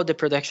all the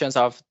productions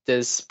of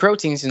these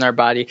proteins in our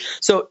body.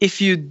 So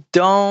if you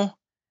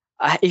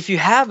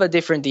have a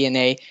different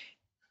DNA,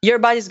 your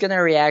body's going to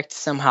react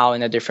somehow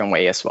in a different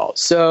way as well.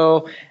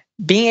 So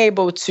being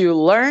able to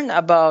learn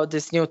about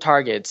these new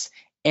targets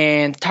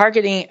and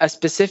targeting a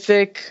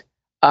specific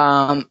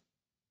either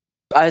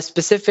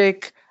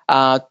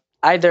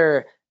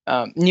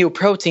new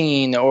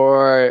protein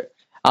or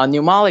a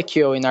new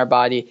molecule in our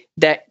body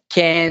that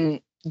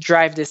can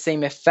drive the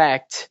same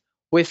effect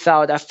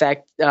without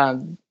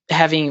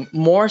having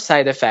more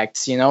side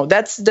effects.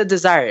 That's the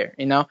desire.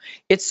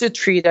 It's to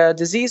treat a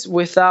disease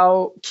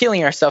without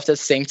killing ourselves at the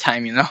same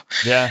time.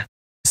 Yeah.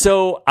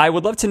 So I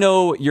would love to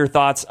know your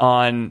thoughts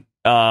on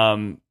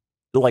I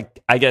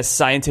guess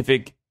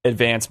scientific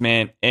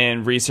advancement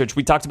and research.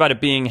 We talked about it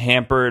being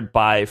hampered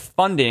by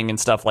funding and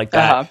stuff like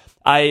that.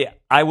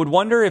 I would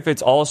wonder if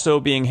it's also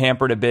being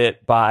hampered a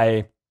bit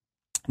by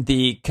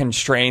the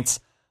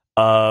constraints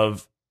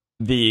of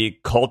the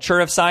culture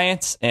of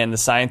science and the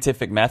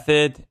scientific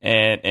method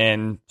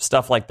and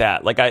stuff like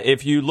that. Like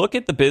if you look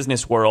at the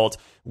business world,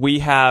 we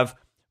have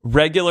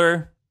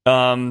regular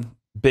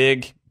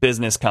big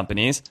business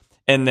companies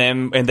and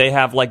they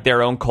have like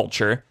their own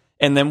culture.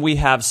 And then we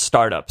have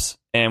startups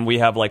and we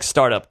have like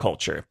startup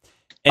culture.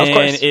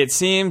 And it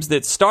seems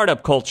that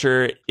startup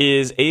culture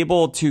is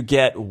able to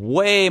get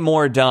way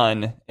more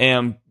done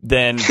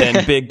than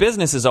big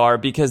businesses are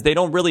because they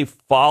don't really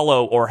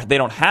follow or they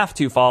don't have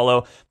to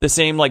follow the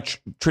same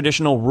like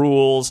traditional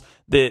rules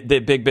that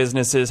big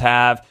businesses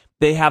have.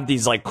 They have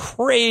these like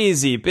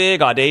crazy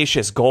big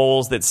audacious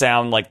goals that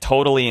sound like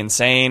totally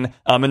insane.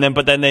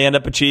 But then they end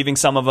up achieving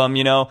some of them,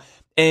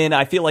 And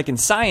I feel like in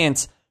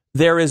science,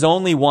 there is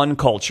only one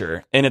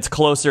culture, and it's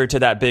closer to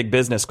that big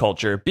business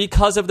culture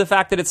because of the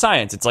fact that it's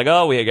science. It's like,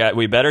 oh,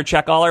 we better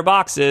check all our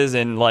boxes,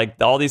 and like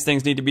all these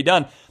things need to be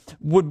done.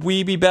 Would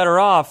we be better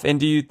off? And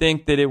do you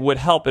think that it would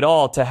help at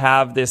all to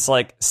have this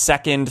like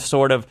second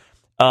sort of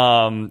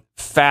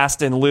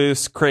fast and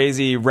loose,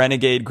 crazy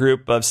renegade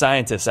group of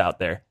scientists out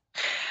there?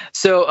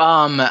 So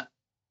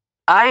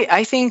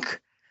I think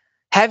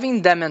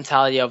having that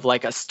mentality of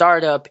like a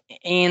startup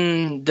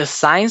in the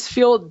science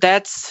field,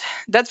 that's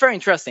very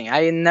interesting.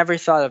 I never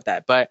thought of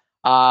that, but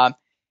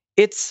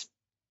it's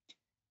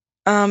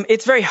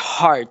very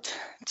hard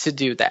to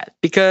do that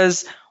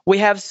because we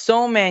have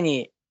so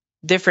many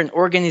different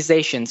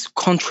organizations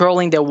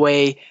controlling the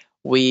way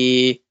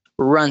we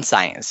run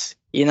science.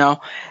 We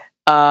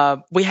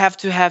have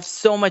to have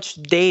so much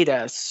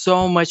data,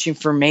 so much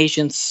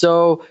information,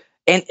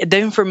 and the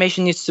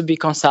information needs to be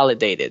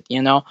consolidated,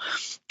 in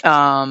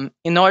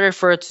order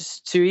for us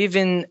to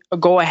even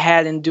go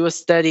ahead and do a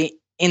study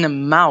in a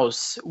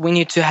mouse, we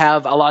need to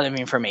have a lot of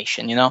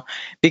information,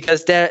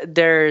 because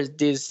there's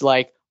these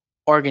like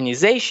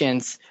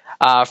organizations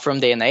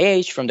from the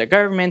NIH, from the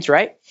government,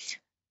 right?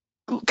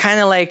 Kind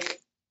of like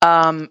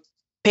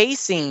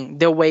pacing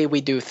the way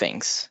we do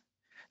things.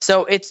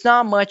 So it's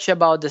not much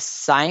about the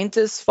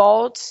scientists'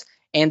 faults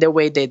and the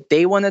way that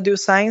they want to do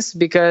science,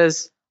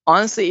 because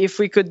honestly, if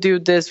we could do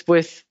this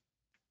with,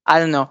 I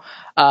don't know,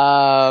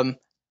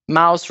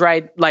 mouse,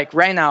 right? Like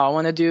right now, I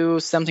want to do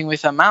something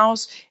with a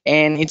mouse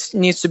and it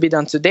needs to be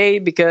done today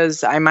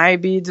because I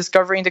might be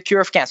discovering the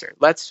cure of cancer.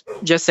 Let's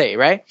just say,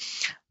 right?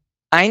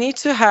 I need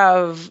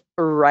to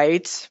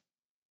write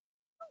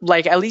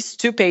like at least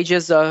 2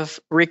 pages of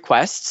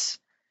requests,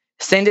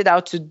 send it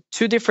out to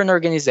 2 different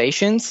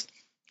organizations,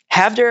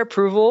 have their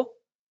approval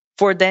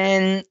for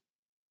then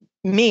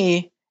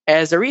me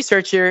as a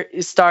researcher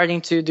is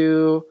starting to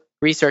do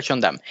research on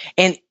them.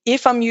 And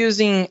if I'm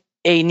using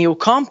a new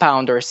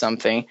compound or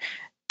something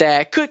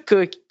that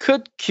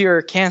could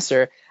cure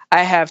cancer,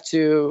 I have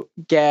to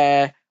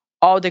get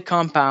all the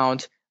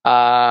compound,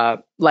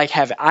 like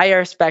have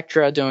IR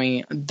spectra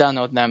done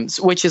on them,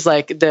 which is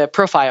like the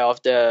profile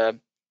of the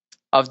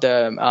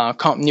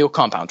new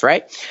compound,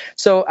 right?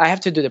 So I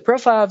have to do the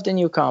profile of the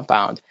new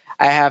compound.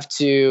 I have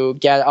to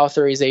get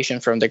authorization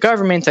from the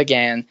government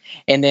again,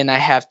 and then I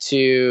have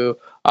to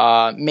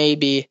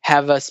maybe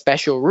have a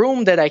special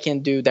room that I can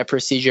do that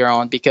procedure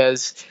on,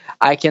 because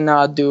I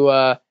cannot do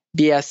a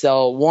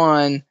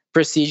BSL-1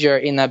 procedure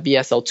in a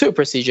BSL-2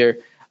 procedure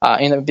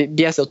in a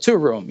BSL-2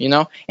 room,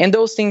 and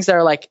those things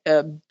are like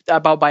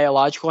about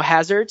biological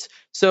hazards.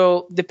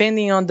 So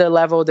depending on the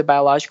level of the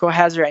biological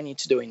hazard, I need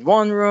to do in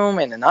one room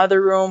and another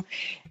room,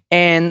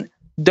 and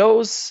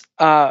those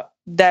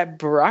that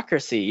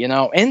bureaucracy,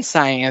 in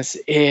science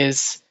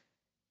is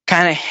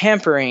kind of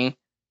hampering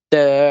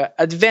the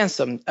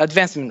advancement of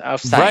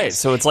science. Right.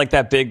 So it's like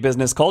that big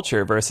business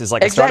culture versus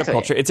like a startup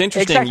culture. It's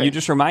interesting. Exactly. You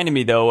just reminded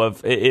me though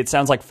of, it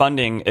sounds like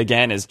funding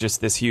again is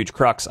just this huge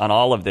crux on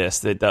all of this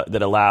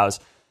that allows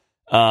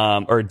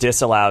or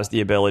disallows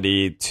the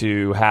ability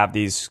to have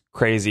these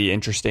crazy,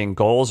 interesting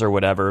goals or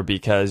whatever,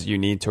 because you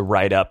need to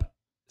write up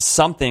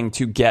something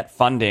to get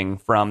funding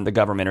from the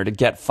government or to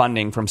get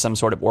funding from some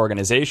sort of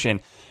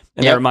organization.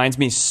 And that reminds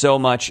me so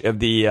much of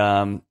the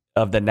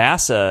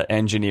NASA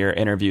engineer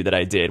interview that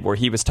I did, where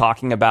he was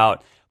talking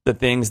about the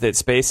things that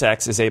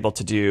SpaceX is able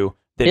to do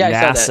that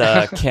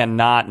NASA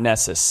cannot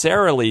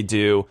necessarily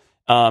do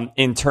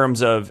in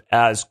terms of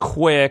as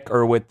quick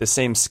or with the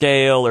same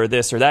scale or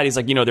this or that. He's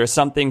like, there's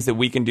some things that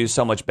we can do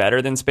so much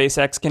better than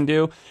SpaceX can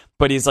do.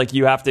 But he's like,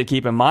 you have to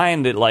keep in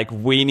mind that like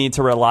we need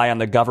to rely on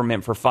the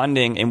government for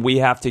funding, and we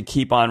have to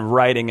keep on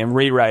writing and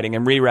rewriting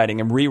and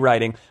rewriting and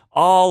rewriting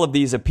all of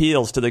these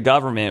appeals to the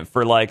government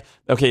for like,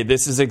 okay,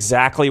 this is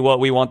exactly what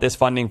we want this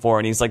funding for.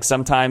 And he's like,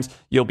 sometimes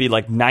you'll be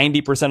like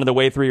 90% of the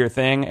way through your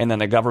thing, and then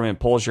the government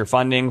pulls your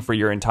funding for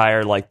your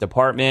entire like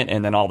department,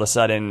 and then all of a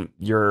sudden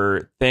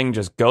your thing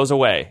just goes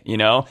away,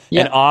 Yeah.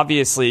 And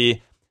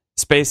obviously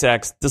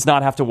SpaceX does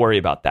not have to worry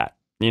about that.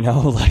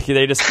 Like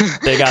they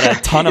got a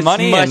ton of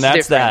money and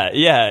that's different. That.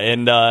 Yeah.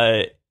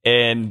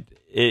 And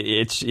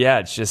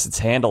it's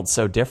handled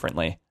so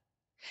differently.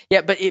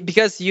 Yeah, but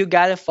because you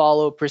got to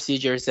follow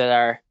procedures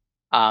that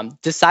are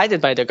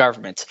decided by the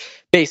government,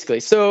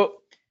 basically. So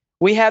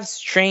we have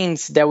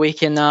strains that we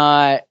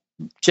cannot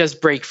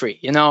just break free.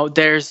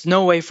 There's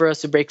no way for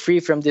us to break free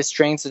from these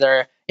strains that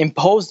are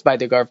imposed by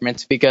the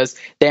government, because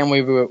then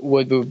we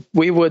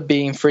would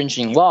be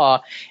infringing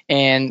law,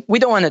 and we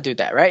don't want to do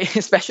that, right?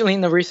 Especially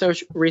in the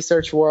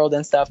research world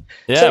and stuff.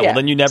 Yeah, so, well,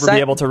 then you never be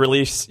able to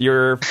release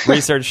your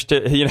research to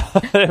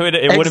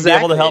it wouldn't be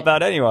able to help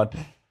out anyone.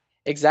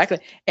 Exactly.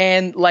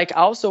 And like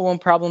also one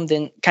problem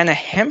then kind of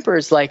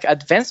hampers like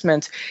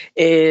advancement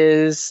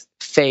is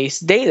face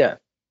data.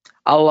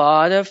 A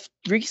lot of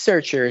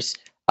researchers,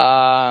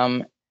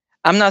 I'm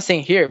not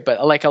saying here,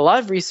 but like a lot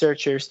of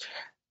researchers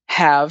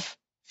have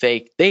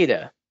fake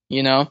data,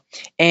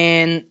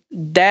 and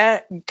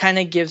that kind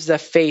of gives a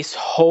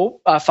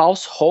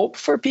false hope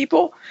for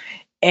people.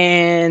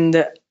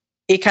 And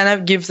it kind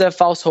of gives a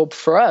false hope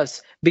for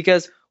us,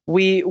 because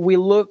we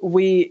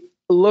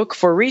look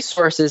for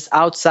resources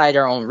outside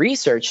our own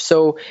research.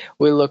 So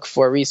we look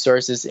for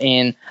resources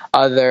in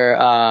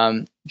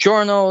other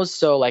journals,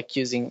 so like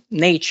using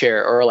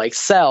Nature or like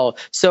Cell.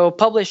 So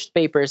published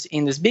papers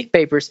in these big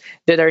papers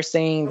that are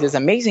saying these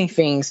amazing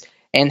things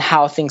and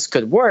how things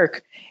could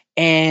work.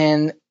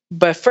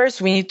 But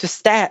first we need to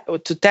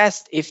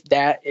test if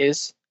that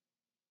is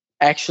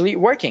actually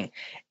working.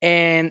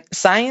 And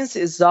science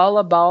is all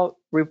about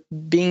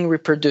being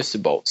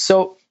reproducible.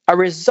 So a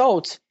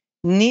result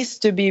needs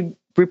to be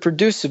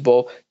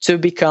reproducible to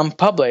become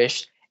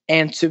published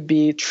and to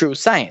be true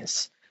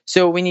science.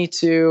 So we need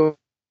to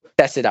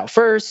test it out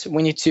first.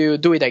 We need to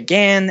do it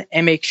again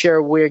and make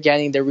sure we're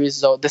getting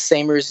the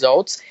same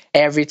results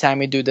every time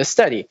we do the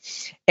study.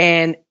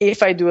 And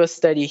if I do a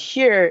study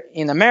here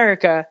in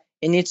America,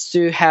 it needs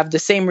to have the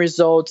same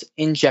results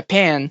in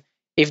Japan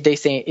if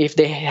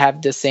they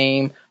have the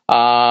same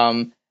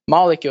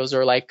molecules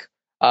or like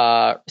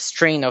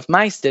strain of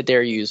mice that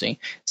they're using.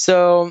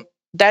 So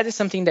that is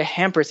something that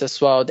hampers as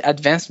well the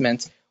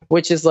advancement,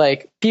 which is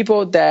like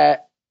people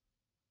that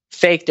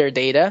fake their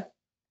data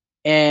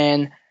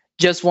and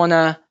just want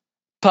to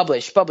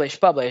publish.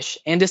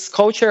 And this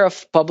culture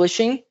of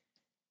publishing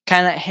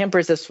kind of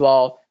hampers as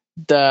well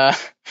the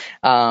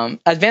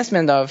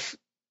advancement of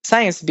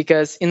science,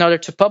 because in order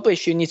to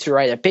publish, you need to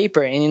write a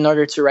paper. And in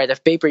order to write a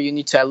paper, you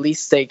need to at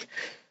least take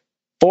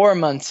 4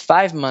 months,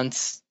 5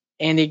 months,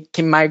 and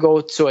might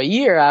go to a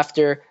year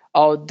after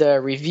all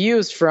the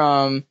reviews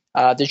from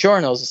the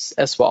journals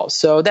as well.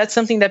 So that's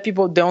something that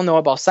people don't know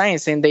about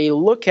science, and they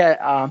look at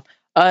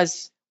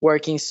us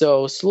working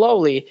so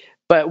slowly,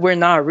 but we're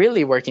not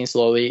really working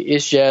slowly.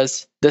 It's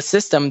just the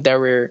system that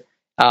we're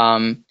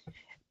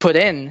put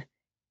in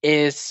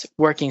is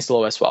working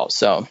slow as well.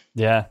 So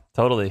yeah,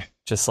 totally.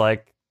 Just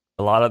like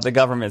a lot of the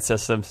government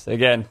systems.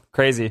 Again,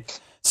 crazy.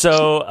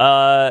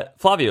 So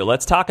Flavio,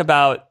 let's talk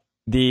about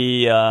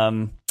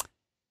the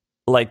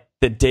like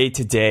the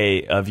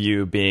day-to-day of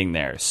you being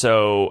there.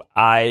 So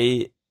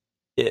a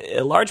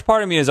large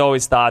part of me has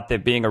always thought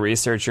that being a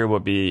researcher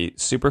would be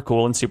super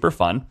cool and super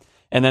fun.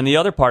 And then the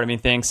other part of me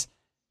thinks,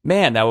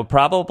 man, that would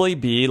probably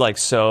be like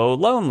so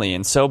lonely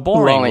and so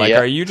boring. Lonely, like, yeah.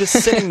 are you just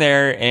sitting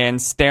there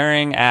and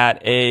staring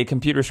at a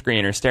computer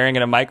screen or staring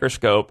at a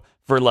microscope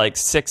for like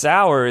 6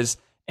 hours?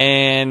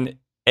 And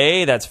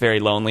A, that's very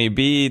lonely.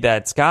 B,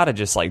 that's got to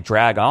just like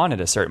drag on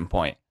at a certain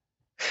point.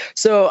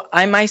 So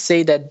I might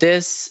say that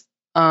this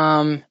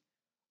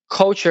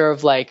culture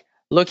of like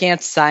looking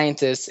at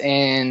scientists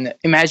and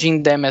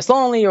imagining them as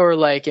lonely or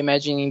like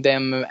imagining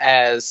them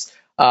as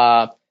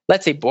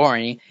let's say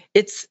boring,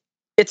 it's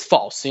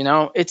false.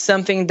 It's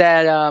something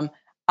that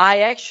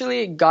I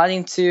actually got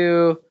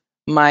into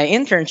my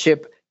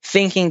internship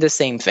thinking the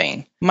same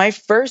thing. My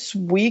first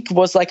week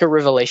was like a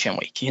revelation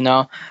week.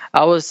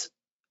 I was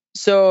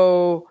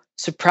so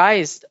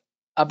surprised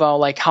about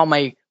like how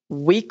my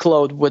week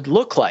load would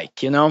look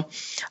like,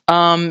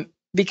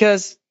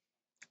 because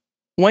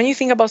when you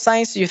think about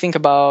science, you think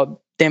about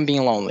them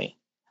being lonely.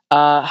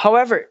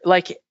 However,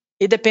 like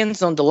it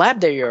depends on the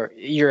lab that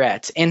you're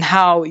at and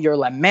how your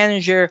lab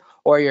manager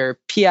or your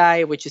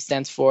PI, which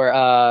stands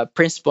for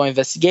principal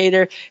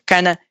investigator,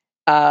 kind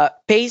of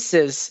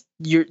paces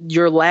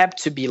your lab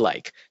to be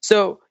like.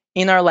 So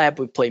in our lab,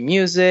 we play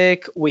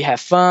music, we have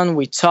fun,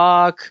 we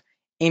talk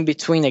in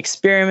between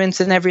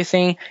experiments and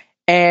everything,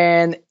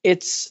 and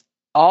it's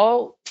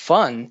all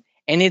fun.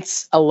 And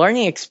it's a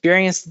learning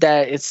experience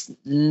that it's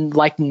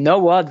like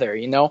no other,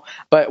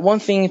 But one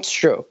thing is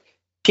true.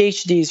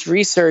 PhDs,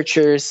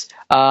 researchers,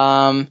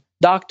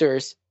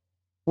 doctors,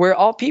 we're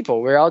all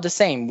people. We're all the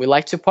same. We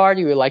like to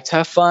party. We like to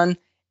have fun.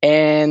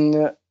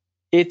 And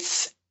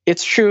it's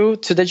true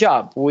to the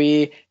job.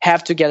 We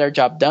have to get our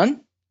job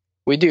done.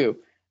 We do.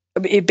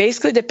 It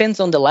basically depends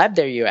on the lab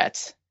that you're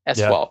at as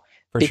well.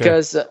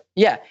 Because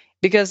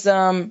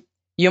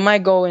you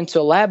might go into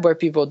a lab where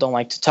people don't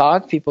like to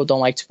talk, people don't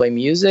like to play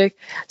music.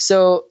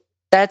 So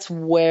that's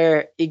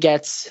where it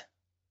gets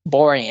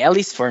boring, at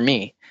least for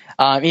me.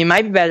 It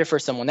might be better for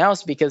someone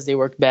else because they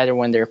work better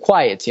when they're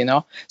quiet,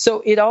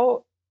 So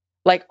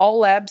all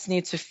labs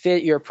need to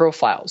fit your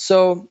profile.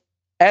 So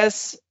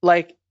as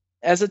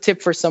a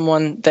tip for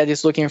someone that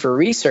is looking for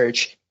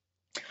research,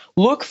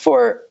 look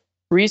for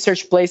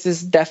research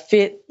places that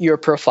fit your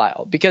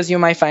profile, because you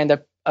might find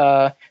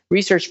a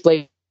research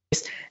place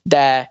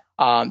that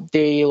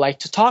they like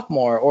to talk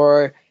more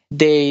or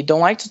they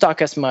don't like to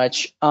talk as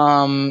much.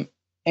 And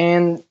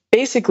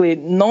basically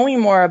knowing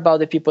more about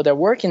the people that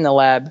work in the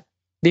lab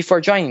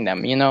before joining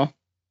them,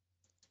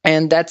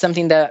 And that's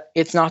something that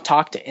it's not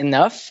talked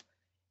enough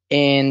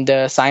in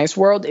the science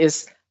world,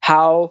 is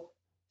how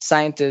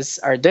scientists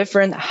are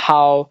different,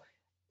 how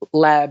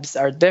labs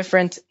are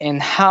different,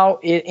 and how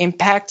it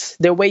impacts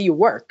the way you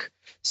work.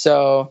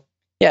 So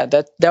yeah,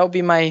 that would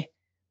be my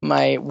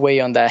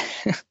way on that.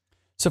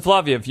 So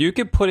Flavia, if you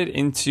could put it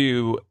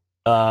into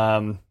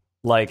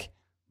like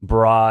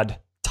broad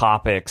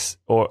topics,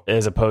 or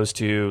as opposed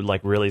to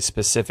like really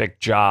specific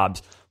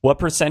jobs, what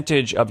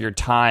percentage of your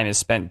time is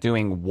spent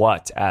doing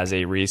what as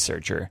a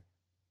researcher?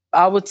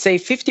 I would say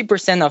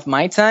 50% of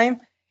my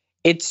time,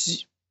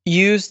 it's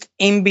used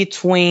in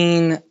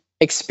between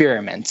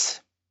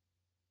experiments.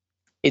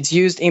 It's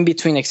used in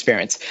between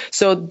experiments.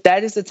 So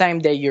that is the time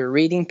that you're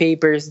reading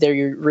papers, that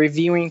you're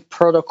reviewing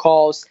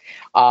protocols,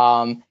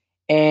 and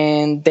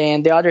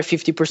then the other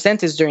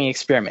 50% is during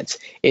experiments.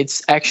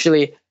 It's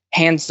actually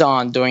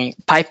hands-on, doing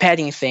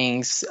pipetting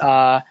things,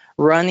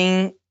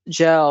 running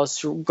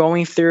gels,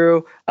 going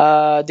through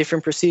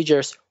different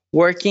procedures,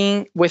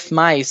 working with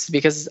mice,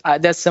 because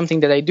that's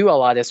something that I do a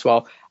lot as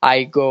well.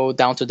 I go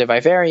down to the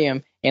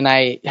vivarium and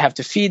I have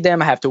to feed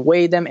them, I have to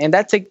weigh them, and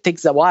that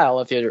takes a while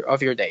of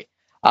your day.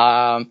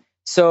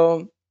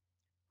 So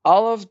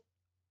all of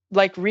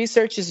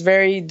research is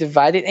very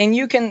divided, and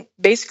you can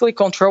basically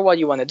control what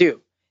you want to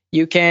do.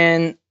 You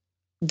can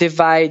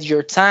divide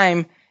your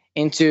time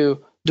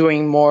into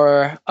doing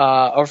more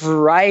of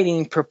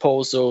writing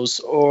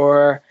proposals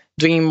or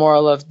doing more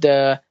of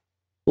the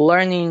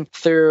learning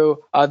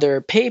through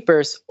other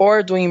papers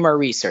or doing more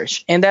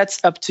research. And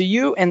that's up to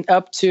you and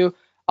up to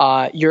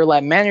your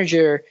lab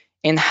manager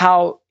and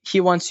how he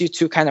wants you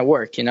to kind of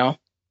work,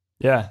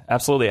 Yeah,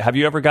 absolutely. Have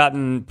you ever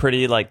gotten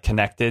pretty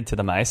connected to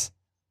the mice?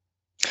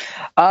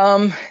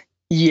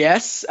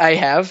 Yes, I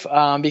have,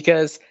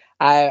 because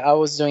I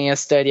was doing a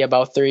study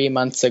about 3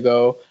 months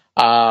ago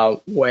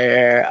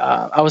where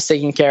I was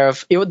taking care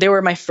of, they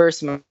were my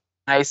first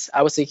mice.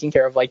 I was taking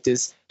care of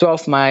this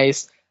 12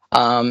 mice.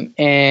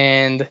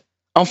 And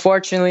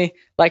unfortunately,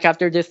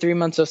 after the 3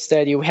 months of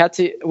study, we have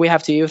to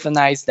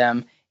euthanize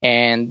them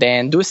and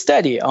then do a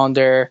study on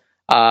their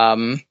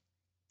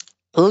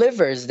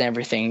livers and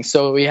everything.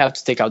 So we have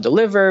to take out the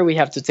liver, we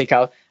have to take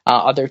out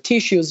other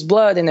tissues,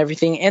 blood and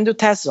everything, and do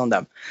tests on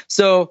them.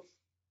 So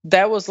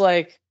that was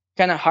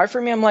kind of hard for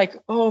me. I'm like,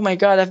 oh my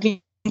God, I've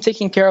been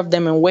taking care of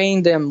them and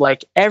weighing them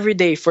every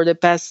day for the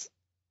past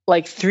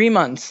 3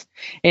 months.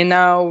 And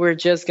now we're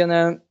just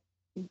gonna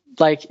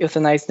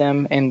euthanize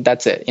them and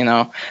that's it,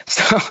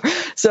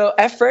 So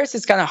at first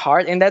it's kind of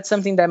hard, and that's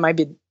something that might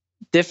be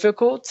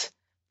difficult.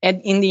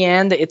 And in the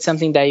end, it's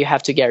something that you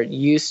have to get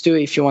used to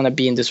if you want to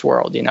be in this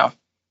world,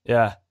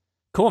 Yeah.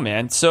 Cool,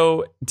 man.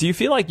 So do you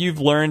feel like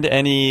you've learned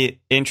any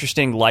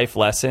interesting life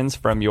lessons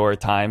from your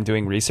time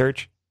doing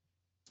research?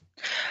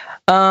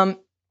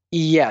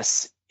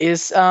 Yes.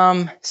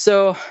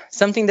 So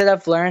something that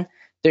I've learned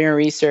during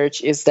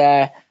research is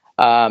that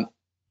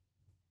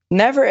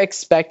never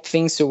expect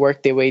things to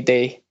work the way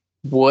they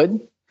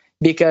would,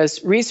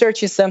 because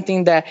research is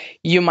something that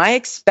you might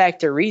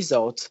expect a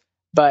result,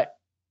 but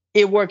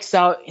it works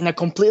out in a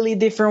completely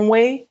different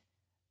way.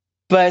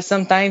 But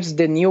sometimes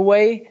the new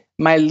way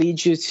might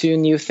lead you to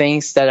new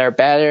things that are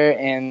better,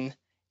 and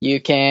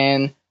you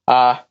can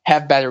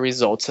have better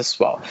results as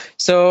well.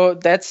 So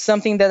that's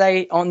something that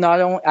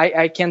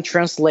I can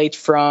translate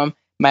from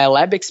my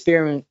lab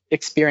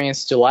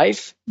experience to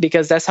life,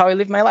 because that's how I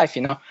live my life.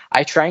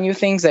 I try new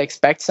things. I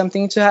expect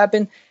something to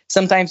happen.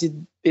 Sometimes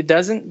it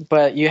doesn't,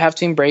 but you have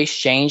to embrace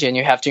change, and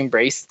you have to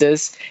embrace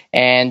this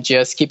and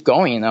just keep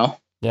going.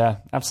 Yeah,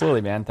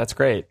 absolutely, man. That's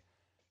great.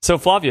 So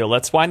Flavio,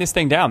 let's wind this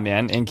thing down,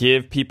 man, and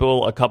give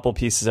people a couple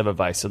pieces of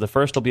advice. So the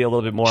first will be a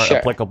little bit more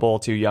applicable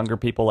to younger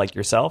people like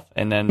yourself,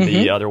 and then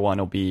the other one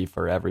will be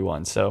for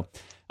everyone. So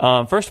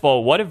first of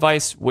all, what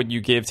advice would you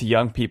give to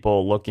young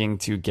people looking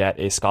to get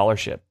a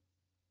scholarship?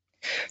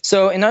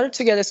 So in order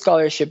to get a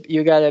scholarship,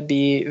 you got to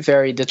be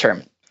very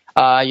determined.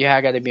 You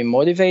got to be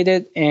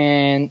motivated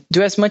and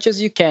do as much as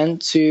you can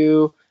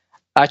to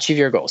achieve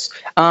your goals.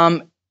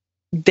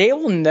 They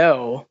will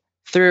know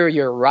through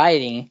your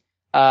writing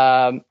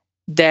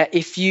that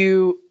if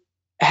you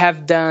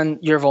have done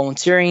your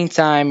volunteering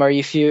time, or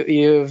if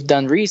you've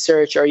done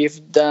research, or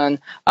you've done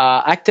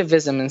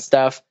activism and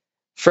stuff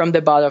from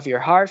the bottom of your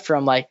heart,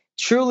 from like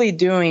truly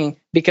doing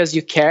because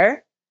you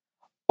care,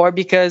 or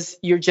because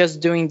you're just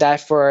doing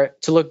that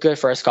to look good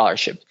for a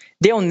scholarship.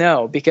 They'll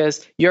know,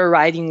 because your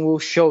writing will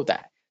show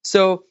that.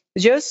 So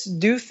just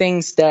do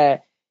things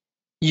that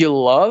you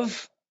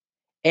love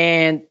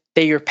and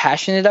that you're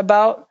passionate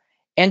about,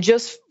 and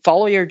just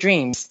follow your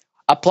dreams.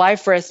 Apply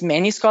for as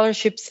many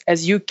scholarships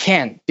as you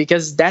can,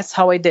 because that's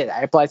how I did.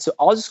 I applied to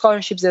all the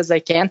scholarships as I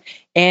can.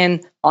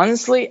 And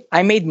honestly,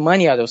 I made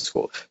money out of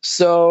school.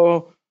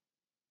 So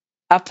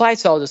apply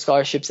to all the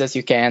scholarships as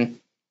you can.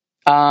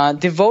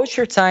 Devote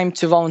your time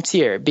to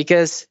volunteer,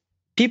 because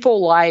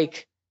people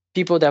like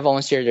people that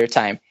volunteer their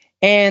time.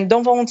 And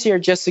don't volunteer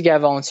just to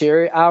get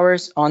volunteer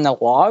hours on a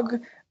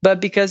log, but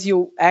because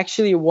you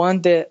actually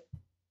want the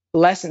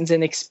lessons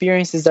and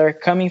experiences that are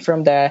coming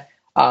from the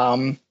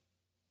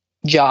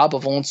job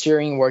of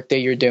volunteering work that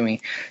you're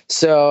doing.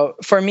 So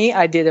for me,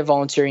 I did a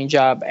volunteering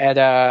job at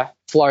a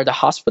Florida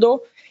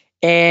hospital,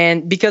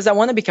 and because I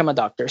want to become a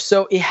doctor.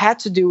 So it had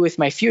to do with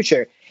my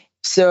future.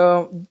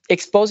 So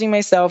exposing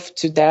myself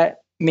to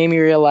that made me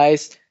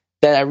realize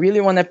that I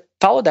really want to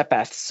follow that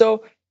path.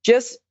 So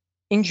just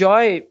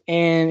enjoy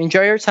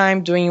your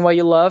time doing what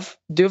you love.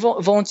 Do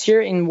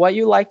volunteer in what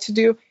you like to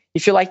do.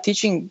 If you like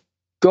teaching,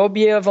 go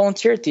be a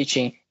volunteer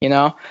teaching,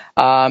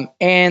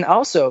 and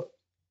also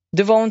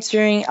do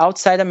volunteering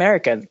outside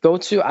America. Go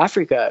to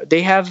Africa.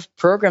 They have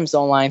programs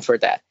online for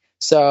that.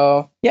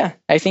 So yeah,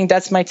 I think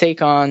that's my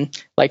take on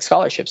like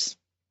scholarships.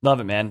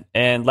 Love it, man.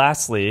 And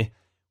lastly,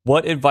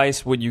 what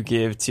advice would you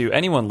give to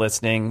anyone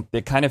listening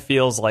that kind of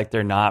feels like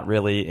they're not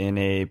really in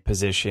a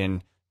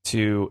position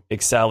to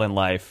excel in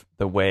life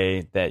the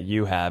way that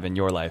you have in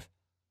your life?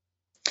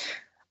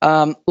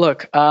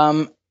 Look,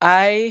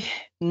 I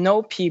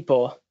know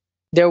people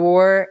that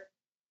were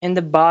in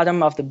the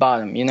bottom of the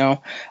bottom,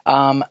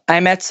 I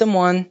met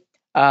someone,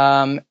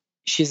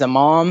 she's a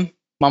mom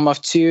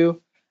of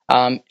two.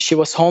 She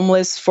was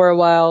homeless for a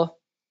while,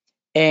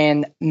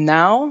 and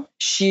now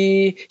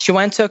she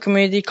went to a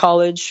community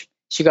college.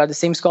 She got the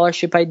same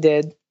scholarship I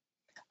did.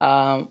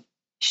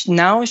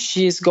 Now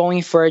she's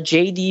going for a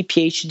JD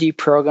PhD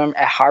program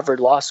at Harvard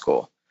Law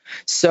School.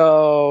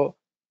 So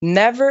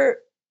never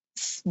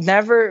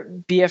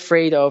be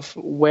afraid of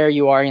where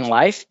you are in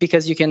life,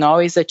 because you can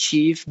always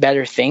achieve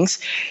better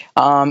things.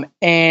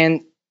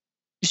 And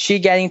she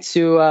getting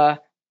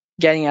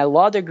a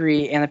law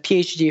degree and a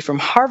PhD from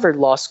Harvard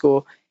Law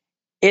School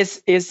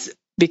is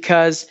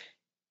because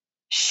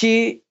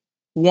she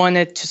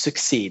wanted to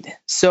succeed.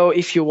 So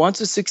if you want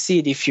to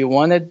succeed, if you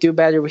want to do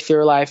better with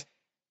your life,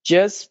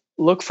 just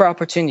look for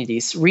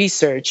opportunities,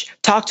 research,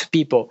 talk to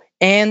people,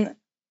 and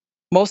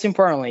most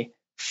importantly,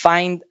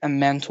 find a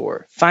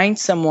mentor. Find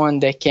someone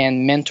that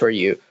can mentor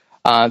you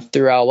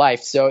throughout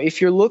life. So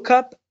if you look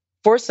up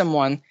for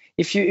someone,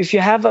 if you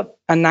have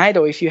an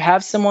idol, if you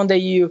have someone that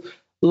you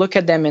look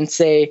at them and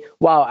say,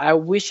 wow, I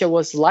wish I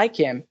was like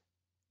him,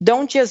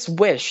 don't just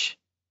wish.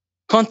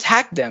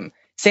 Contact them.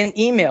 Send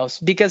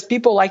emails, because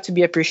people like to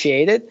be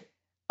appreciated.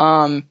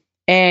 And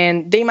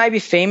they might be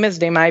famous,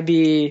 they might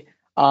be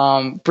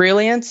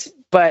brilliant,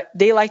 but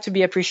they like to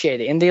be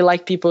appreciated, and they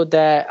like people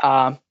that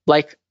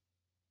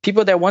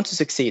want to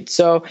succeed.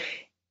 So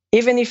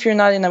even if you're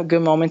not in a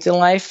good moment in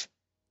life,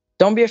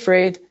 don't be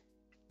afraid.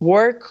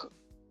 Work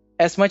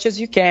as much as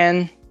you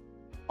can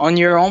on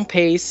your own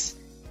pace,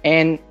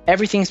 and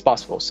everything's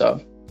possible.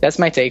 So that's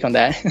my take on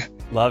that.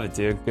 Love it,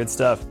 dude. Good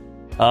stuff.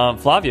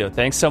 Flavio,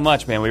 thanks so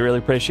much, man. We really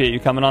appreciate you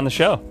coming on the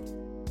show.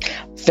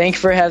 Thank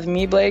you for having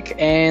me, Blake,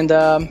 and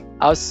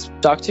I'll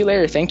talk to you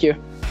later. Thank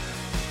you.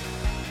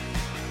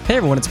 Hey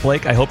everyone, it's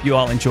Blake. I hope you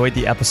all enjoyed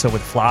the episode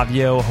with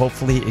Flavio.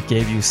 Hopefully it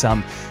gave you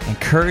some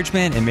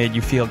encouragement and made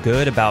you feel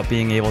good about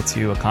being able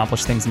to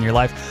accomplish things in your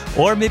life.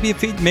 Or maybe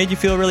it made you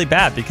feel really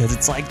bad because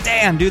it's like,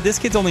 damn, dude, this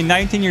kid's only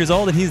 19 years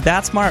old and he's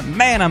that smart.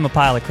 Man, I'm a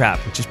pile of crap,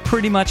 which is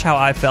pretty much how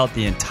I felt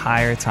the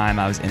entire time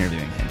I was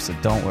interviewing him. So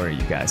don't worry,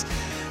 you guys.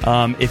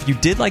 If you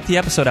did like the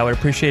episode, I would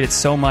appreciate it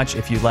so much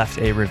if you left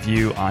a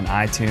review on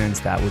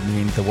iTunes. That would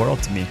mean the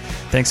world to me.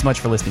 Thanks so much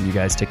for listening, you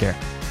guys. Take care.